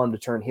that's why I wanted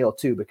to turn heel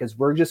too, because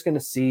we're just going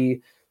to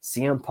see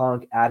CM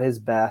Punk at his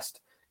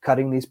best,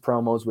 cutting these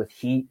promos with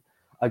heat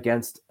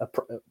against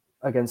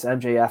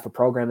MJF, a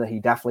program that he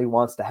definitely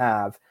wants to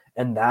have.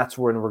 And that's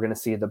when we're going to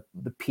see the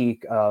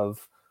peak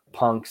of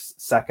Punk's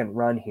second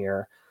run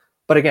here.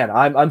 But again,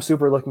 I'm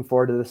super looking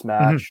forward to this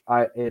match.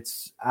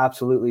 It's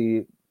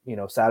absolutely,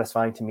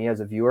 satisfying to me as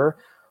a viewer,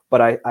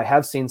 but I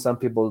have seen some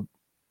people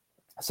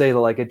say that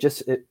like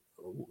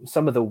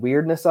some of the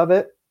weirdness of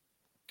it.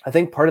 I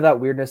think part of that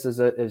weirdness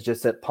is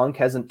just that Punk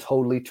hasn't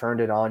totally turned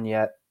it on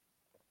yet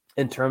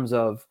in terms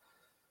of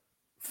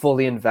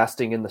fully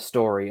investing in the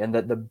story, and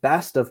that the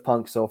best of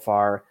Punk so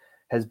far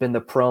has been the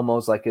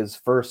promos, like his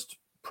first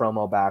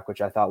promo back,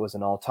 which I thought was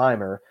an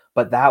all-timer,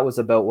 but that was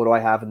about what do I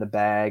have in the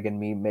bag and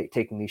me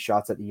taking these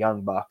shots at the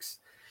Young Bucks.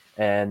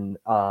 And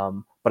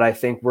but I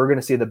think we're going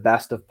to see the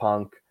best of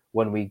Punk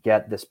when we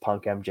get this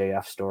Punk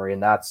MJF story,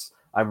 and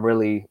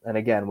and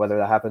again, whether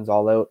that happens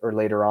all out or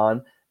later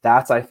on,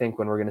 that's, I think,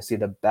 when we're going to see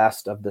the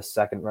best of the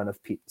second run of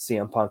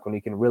CM Punk, when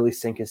he can really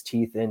sink his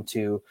teeth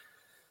into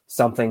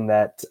something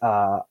that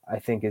I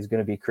think is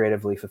going to be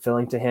creatively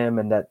fulfilling to him,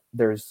 and that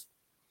there's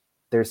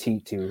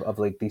heat too, of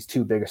like these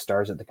two biggest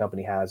stars that the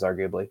company has,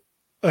 arguably.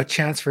 A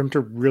chance for him to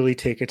really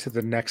take it to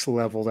the next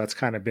level that's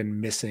kind of been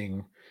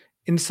missing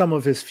in some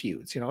of his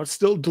feuds. It's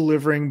still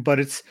delivering, but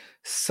it's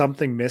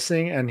something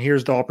missing. And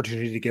here's the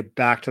opportunity to get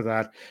back to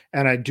that.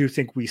 And I do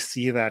think we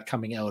see that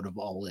coming out of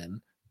All In,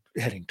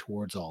 heading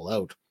towards All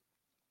Out.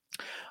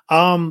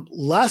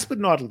 Last but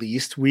not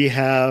least, we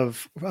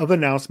have, of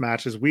announced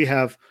matches, we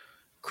have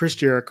Chris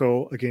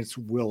Jericho against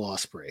Will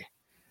Ospreay.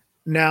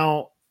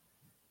 Now,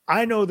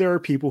 I know there are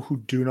people who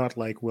do not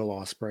like Will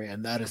Ospreay,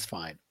 and that is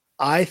fine.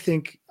 I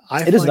think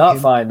it is not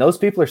fine. Those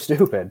people are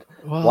stupid.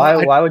 Well,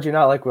 why would you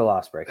not like Will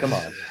Ospreay? Come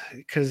on.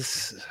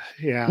 Because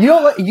you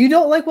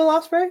don't like Will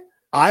Ospreay?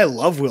 I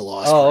love Will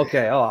Ospreay. Oh,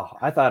 okay. Oh,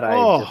 I thought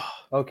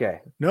okay.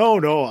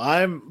 No,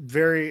 I'm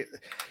very.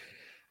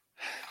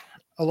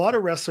 A lot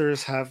of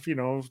wrestlers have,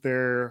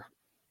 their,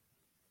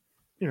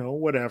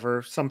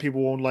 whatever. Some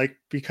people won't like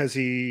because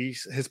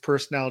his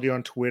personality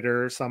on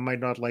Twitter. Some might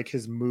not like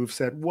his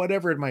moveset,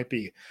 whatever it might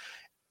be.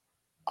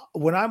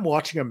 When I'm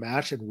watching a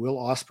match and Will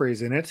Ospreay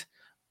is in it,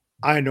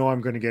 I know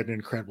I'm going to get an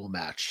incredible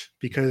match,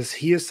 because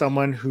he is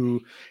someone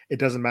who, it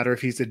doesn't matter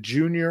if he's a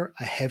junior,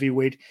 a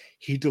heavyweight,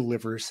 he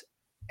delivers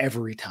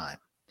every time.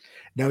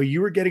 Now,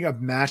 you were getting a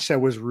match that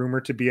was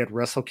rumored to be at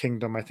Wrestle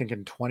Kingdom, I think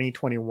in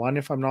 2021,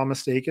 if I'm not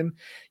mistaken.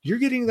 You're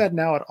getting that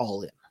now at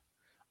All In,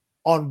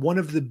 on one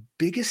of the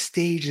biggest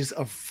stages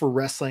for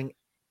wrestling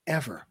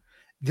ever.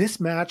 This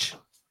match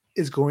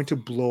is going to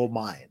blow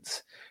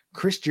minds.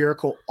 Chris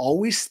Jericho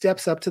always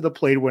steps up to the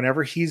plate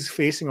whenever he's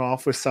facing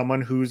off with someone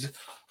who's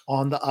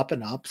on the up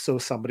and up. So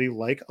somebody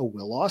like a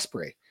Will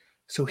Ospreay.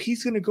 So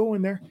he's going to go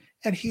in there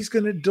and he's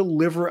going to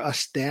deliver a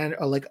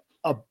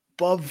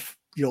above,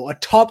 a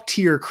top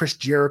tier Chris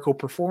Jericho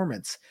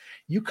performance.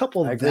 You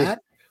couple that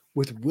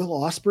with Will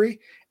Ospreay,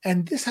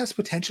 and this has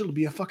potential to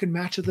be a fucking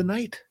match of the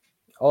night.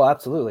 Oh,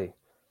 absolutely.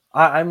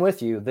 I'm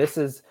with you. This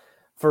is,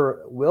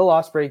 for Will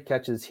Ospreay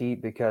catches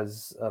heat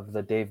because of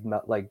the Dave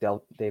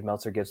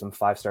Meltzer gives him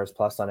 5 stars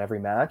plus on every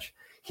match.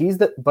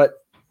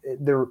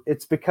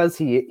 It's because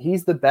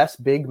he's the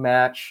best big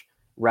match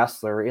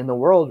wrestler in the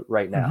world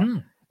right now. Mm-hmm.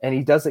 And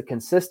he does it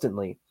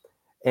consistently.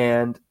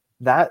 And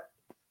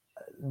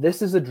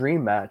this is a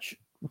dream match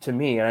to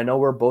me. And I know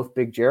we're both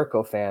big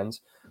Jericho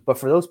fans, but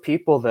for those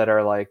people that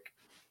are like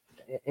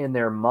in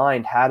their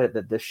mind had it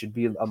that this should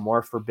be a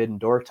more Forbidden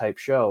Door type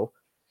show,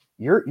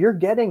 you're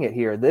getting it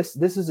here. This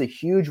is a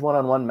huge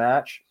one-on-one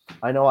match.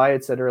 I know I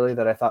had said earlier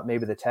that I thought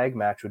maybe the tag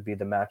match would be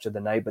the match of the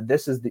night, but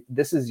this is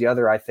the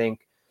other, I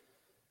think,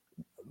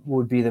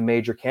 would be the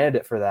major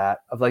candidate for that.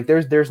 Of like,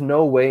 there's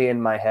no way in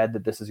my head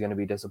that this is going to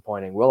be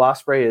disappointing. Will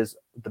Ospreay is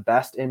the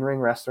best in-ring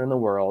wrestler in the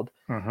world,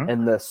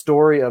 and the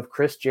story of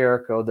Chris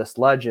Jericho, this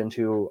legend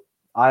who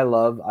I've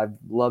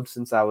loved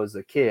since I was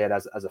a kid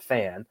as a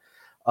fan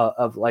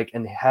of like,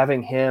 and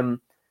having him,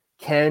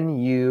 can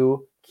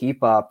you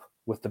keep up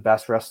with the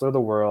best wrestler of the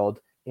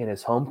world in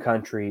his home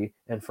country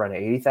in front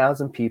of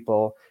 80,000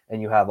 people? And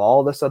you have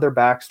all this other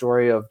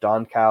backstory of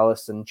Don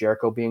Callis and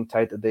Jericho being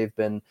tight that they've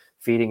been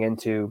feeding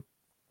into.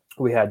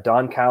 We had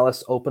Don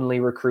Callis openly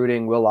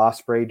recruiting Will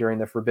Ospreay during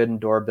the Forbidden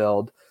Door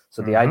build.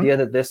 So the idea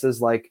that this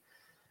is like,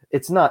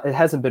 it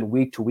hasn't been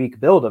week to week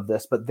build of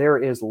this, but there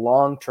is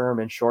long-term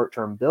and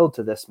short-term build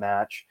to this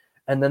match.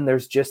 And then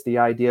there's just the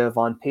idea of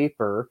on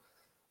paper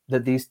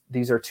that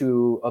these are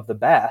two of the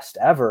best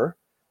ever.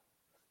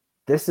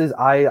 This is,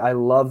 I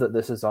love that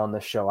this is on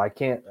this show. I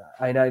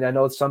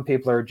know some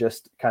people are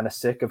just kind of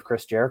sick of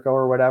Chris Jericho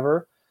or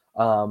whatever.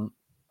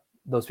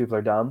 Those people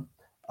are dumb.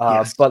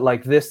 Yes. But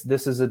like this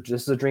is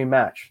a dream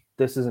match.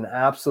 This is an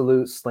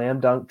absolute slam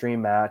dunk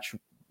dream match.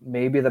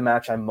 Maybe the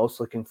match I'm most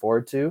looking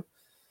forward to.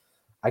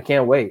 I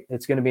can't wait.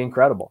 It's going to be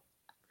incredible.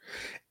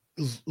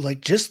 Like,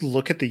 just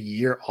look at the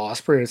year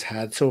Ospreay has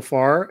had so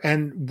far,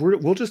 and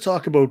we'll just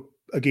talk about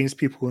against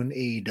people in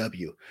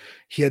AEW.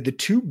 He had the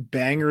 2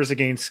 bangers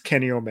against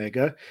Kenny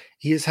Omega.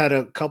 He has had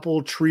a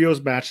couple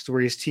trios matches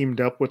where he's teamed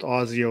up with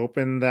Aussie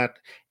Open that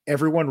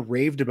everyone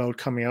raved about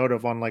coming out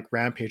of on like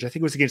Rampage. I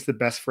think it was against the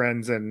Best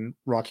Friends and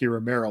Rocky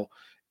Romero.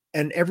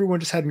 And everyone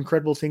just had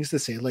incredible things to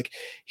say. Like,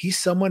 he's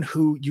someone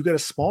who you get a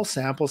small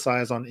sample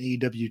size on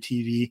AEW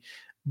TV,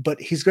 but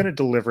he's going to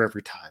deliver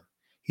every time.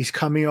 He's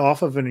coming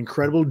off of an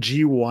incredible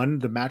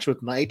G1. The match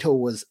with Naito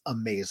was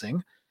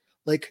amazing.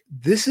 Like,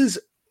 this is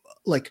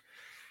like,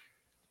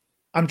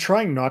 I'm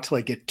trying not to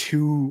like get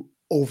too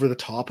over the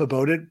top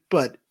about it,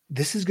 but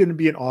this is going to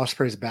be in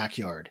Ospreay's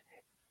backyard.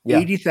 Yeah.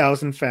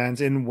 80,000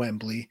 fans in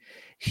Wembley.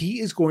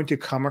 He is going to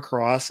come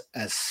across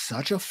as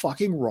such a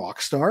fucking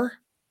rock star.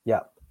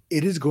 Yeah.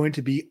 It is going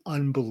to be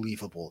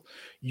unbelievable.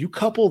 You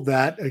couple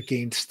that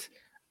against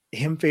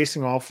him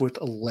facing off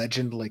with a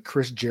legend like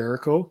Chris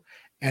Jericho,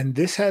 and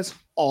this has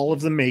all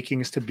of the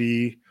makings to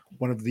be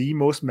one of the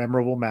most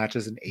memorable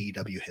matches in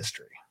AEW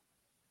history.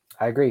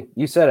 I agree.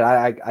 You said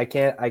it.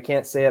 I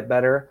can't say it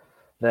better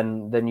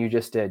than you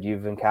just did.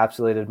 You've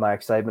encapsulated my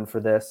excitement for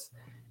this.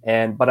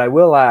 But I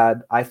will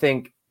add, I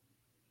think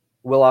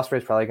Will Ospreay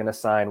is probably going to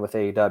sign with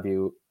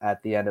AEW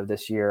at the end of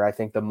this year. I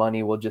think the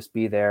money will just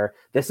be there.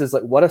 This is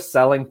like, what a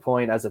selling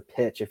point as a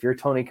pitch. If you're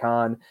Tony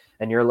Khan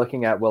and you're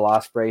looking at Will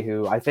Ospreay,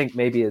 who I think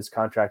maybe his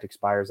contract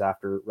expires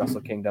after Wrestle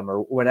Kingdom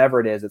or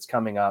whenever it is, it's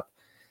coming up,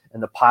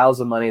 and the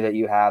piles of money that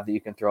you have that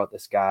you can throw at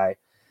this guy.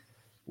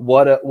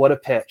 What a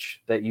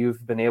pitch that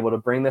you've been able to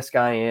bring this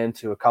guy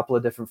into a couple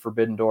of different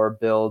Forbidden Door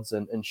builds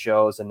and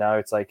shows. And now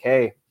it's like,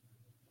 hey,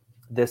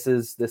 this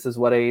is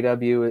what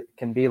AEW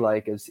can be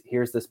like, is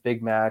here's this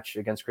big match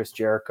against Chris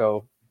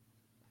Jericho.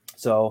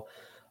 So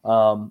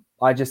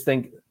I just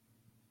think,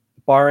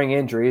 barring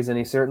injuries, and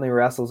he certainly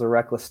wrestles a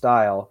reckless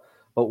style,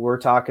 but we're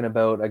talking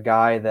about a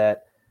guy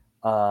that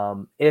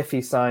if he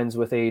signs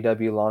with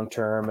AEW long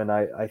term, and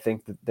I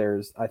think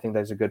there's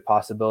a good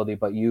possibility,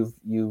 but you've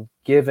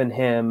given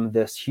him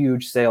this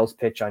huge sales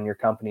pitch on your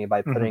company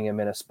by putting him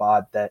in a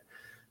spot that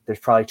there's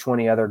probably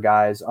 20 other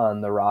guys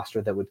on the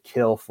roster that would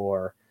kill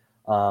for.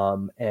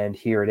 And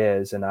here it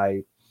is.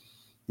 And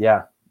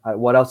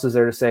what else is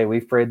there to say?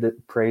 We've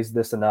praised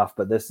this enough,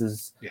 but this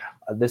is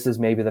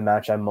maybe the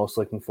match I'm most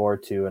looking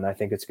forward to. And I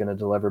think it's going to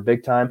deliver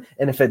big time.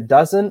 And if it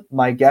doesn't,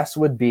 my guess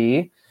would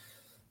be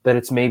that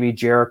it's maybe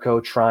Jericho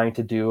trying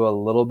to do a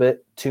little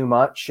bit too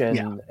much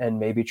and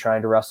maybe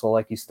trying to wrestle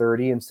like he's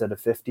 30 instead of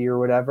 50 or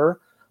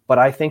whatever. But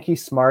I think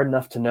he's smart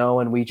enough to know.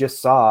 And we just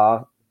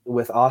saw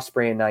with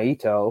Ospreay and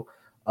Naito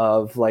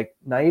of like,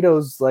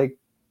 Naito's like,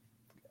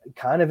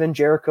 kind of in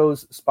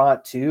Jericho's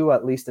spot too,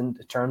 at least in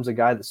terms of a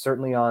guy that's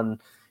certainly on,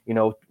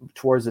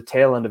 towards the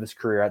tail end of his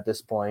career at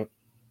this point,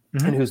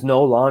 and who's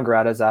no longer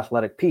at his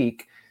athletic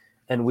peak.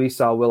 And we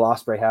saw Will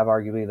Ospreay have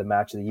arguably the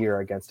match of the year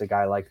against a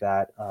guy like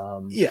that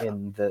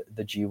in the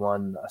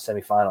G1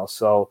 semifinals.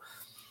 So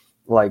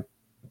like,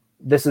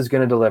 this is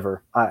going to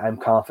deliver. I'm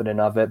confident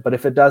of it, but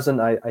if it doesn't,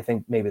 I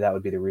think maybe that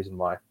would be the reason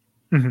why.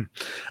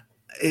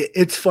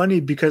 It's funny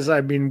because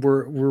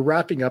we're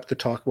wrapping up to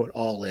talk about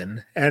All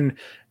In, and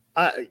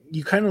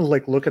you kind of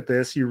like look at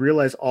this, you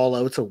realize All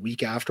Out's a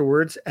week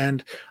afterwards,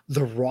 and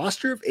the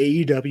roster of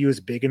AEW is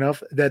big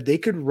enough that they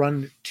could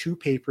run 2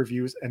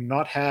 pay-per-views and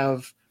not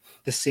have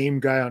the same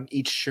guy on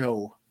each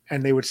show,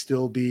 and they would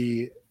still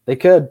be They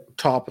could.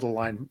 top of the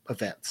line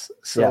events.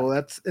 So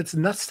it's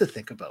nuts to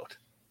think about.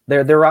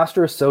 Their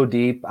roster is so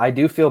deep. I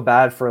do feel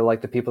bad for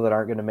like the people that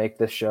aren't going to make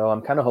this show.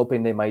 I'm kind of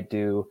hoping they might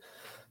do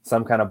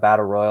some kind of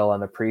battle royal on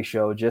the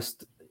pre-show.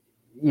 Just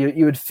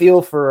you would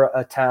feel for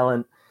a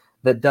talent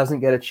that doesn't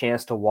get a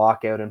chance to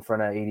walk out in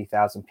front of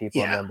 80,000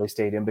 people in Wembley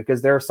Stadium,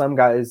 because there are some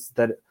guys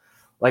that,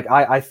 like,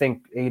 I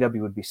think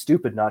AEW would be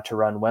stupid not to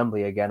run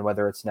Wembley again,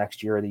 whether it's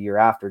next year or the year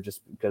after, just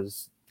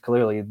because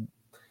clearly,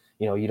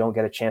 you don't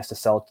get a chance to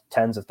sell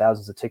tens of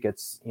thousands of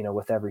tickets,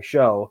 with every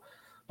show.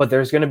 But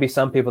there's going to be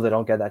some people that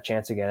don't get that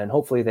chance again, and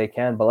hopefully they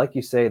can. But like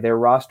you say, their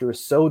roster is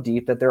so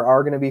deep that there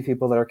are going to be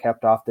people that are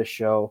kept off this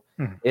show.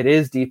 Mm-hmm. It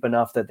is deep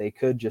enough that they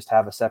could just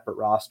have a separate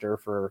roster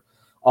for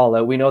All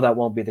Out. We know that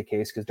won't be the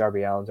case because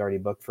Darby Allin's already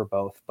booked for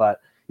both. But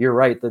you're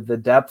right. The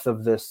depth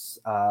of this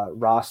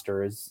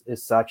roster is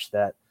such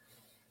that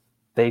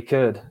they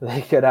could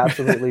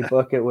absolutely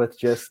book it with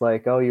just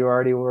like, oh, you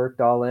already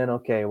worked All In.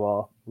 Okay,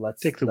 well,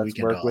 let's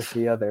work off with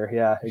the other.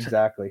 Yeah,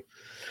 exactly.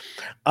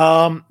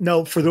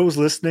 No, for those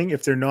listening,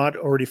 if they're not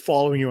already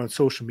following you on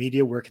social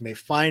media, where can they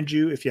find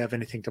you? If you have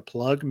anything to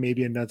plug,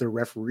 maybe another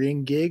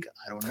refereeing gig,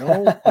 I don't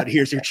know, but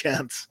here's your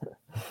chance.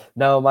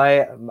 No,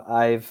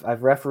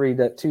 I've refereed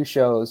at 2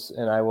 shows,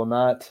 and I will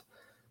not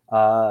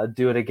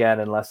do it again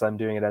unless I'm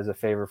doing it as a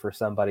favor for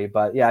somebody.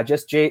 But yeah,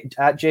 just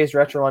at Jay's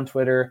Retro on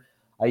Twitter.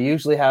 I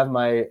usually have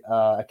my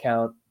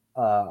account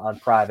on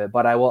private,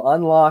 but I will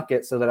unlock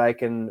it so that I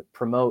can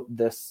promote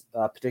this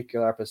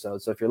particular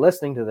episode. So if you're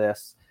listening to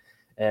this,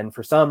 and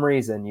for some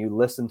reason you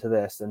listen to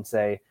this and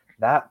say,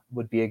 that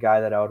would be a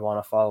guy that I would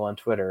want to follow on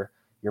Twitter,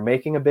 you're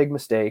making a big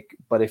mistake.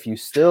 But if you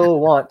still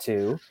want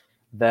to,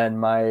 then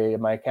my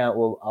account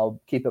I'll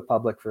keep it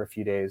public for a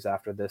few days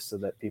after this so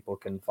that people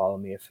can follow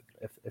me if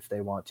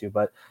they want to.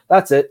 But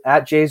that's it,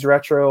 at Jay's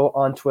Retro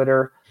on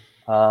Twitter.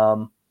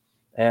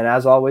 And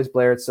as always,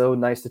 Blair, it's so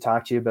nice to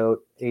talk to you about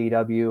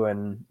AEW,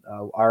 and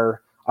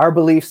our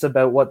beliefs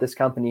about what this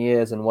company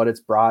is and what it's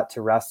brought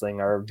to wrestling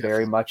are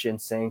very much in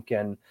sync.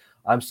 And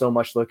I'm so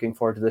much looking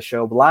forward to the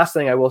show. The last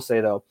thing I will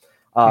say, though,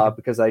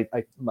 because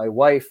my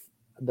wife,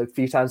 the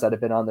few times that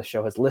I've been on the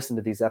show, has listened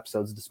to these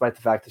episodes, despite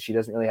the fact that she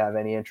doesn't really have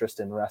any interest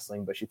in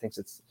wrestling, but she thinks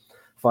it's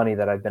funny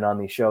that I've been on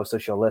these shows, so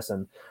she'll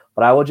listen.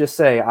 But I will just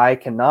say, I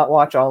cannot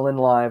watch All In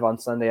live on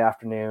Sunday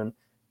afternoon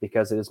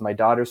because it is my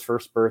daughter's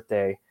first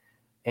birthday.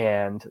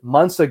 And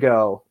months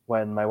ago,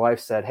 when my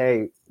wife said,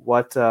 hey,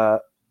 what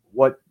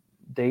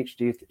date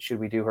should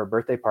we do her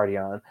birthday party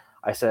on?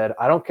 I said,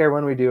 I don't care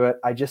when we do it.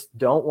 I just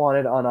don't want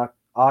it on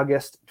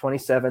August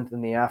 27th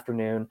in the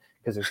afternoon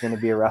because there's going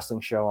to be a wrestling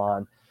show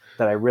on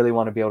that I really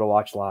want to be able to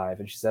watch live.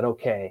 And she said,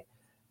 okay.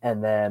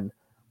 And then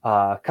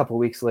a couple of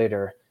weeks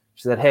later,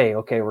 she said, hey,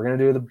 okay, we're going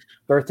to do the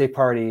birthday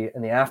party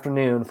in the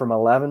afternoon from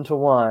 11 to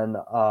 1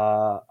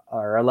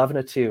 or 11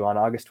 to 2 on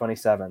August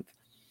 27th.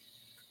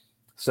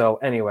 So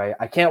anyway,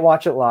 I can't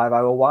watch it live.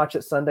 I will watch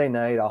it Sunday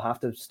night. I'll have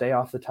to stay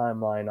off the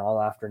timeline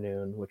all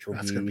afternoon, which will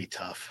be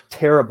tough,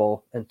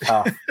 terrible and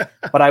tough.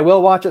 But I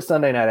will watch it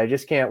Sunday night. I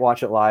just can't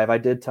watch it live. I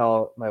did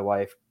tell my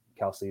wife,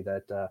 Kelsey,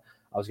 that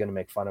I was going to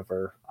make fun of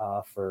her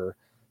for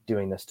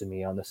doing this to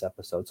me on this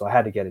episode. So I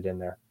had to get it in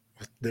there.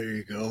 There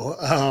you go.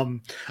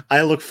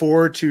 I look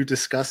forward to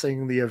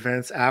discussing the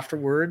events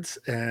afterwards,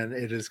 and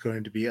it is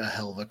going to be a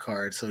hell of a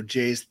card. So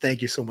Jays,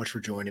 thank you so much for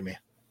joining me.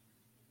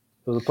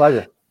 It was a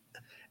pleasure.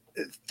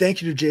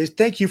 Thank you to Jays.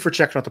 Thank you for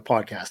checking out the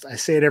podcast. I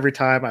say it every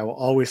time. I will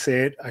always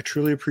say it. I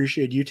truly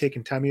appreciate you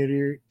taking time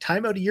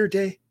out of your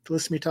day to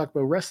listen to me talk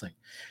about wrestling.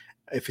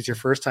 If it's your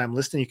first time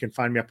listening, you can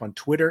find me up on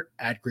Twitter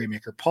at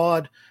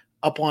GraymakerPod,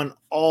 up on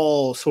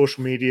all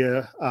social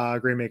media,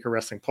 Graymaker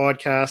Wrestling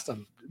Podcast.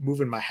 I'm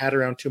moving my hat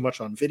around too much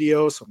on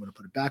video, so I'm going to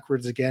put it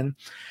backwards again.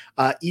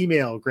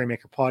 Email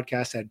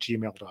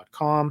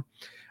graymakerpodcast@gmail.com,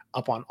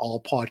 up on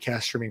all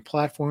podcast streaming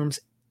platforms.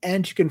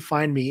 And you can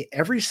find me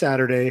every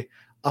Saturday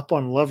up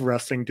on Love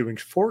Wrestling doing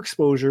For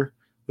Exposure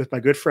with my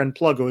good friend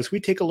Pluggo as we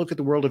take a look at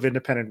the world of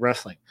independent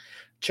wrestling.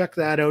 Check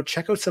that out.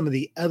 Check out some of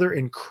the other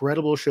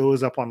incredible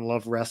shows up on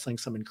Love Wrestling,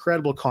 some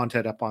incredible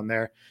content up on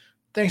there.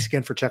 Thanks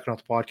again for checking out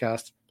the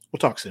podcast. We'll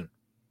talk soon.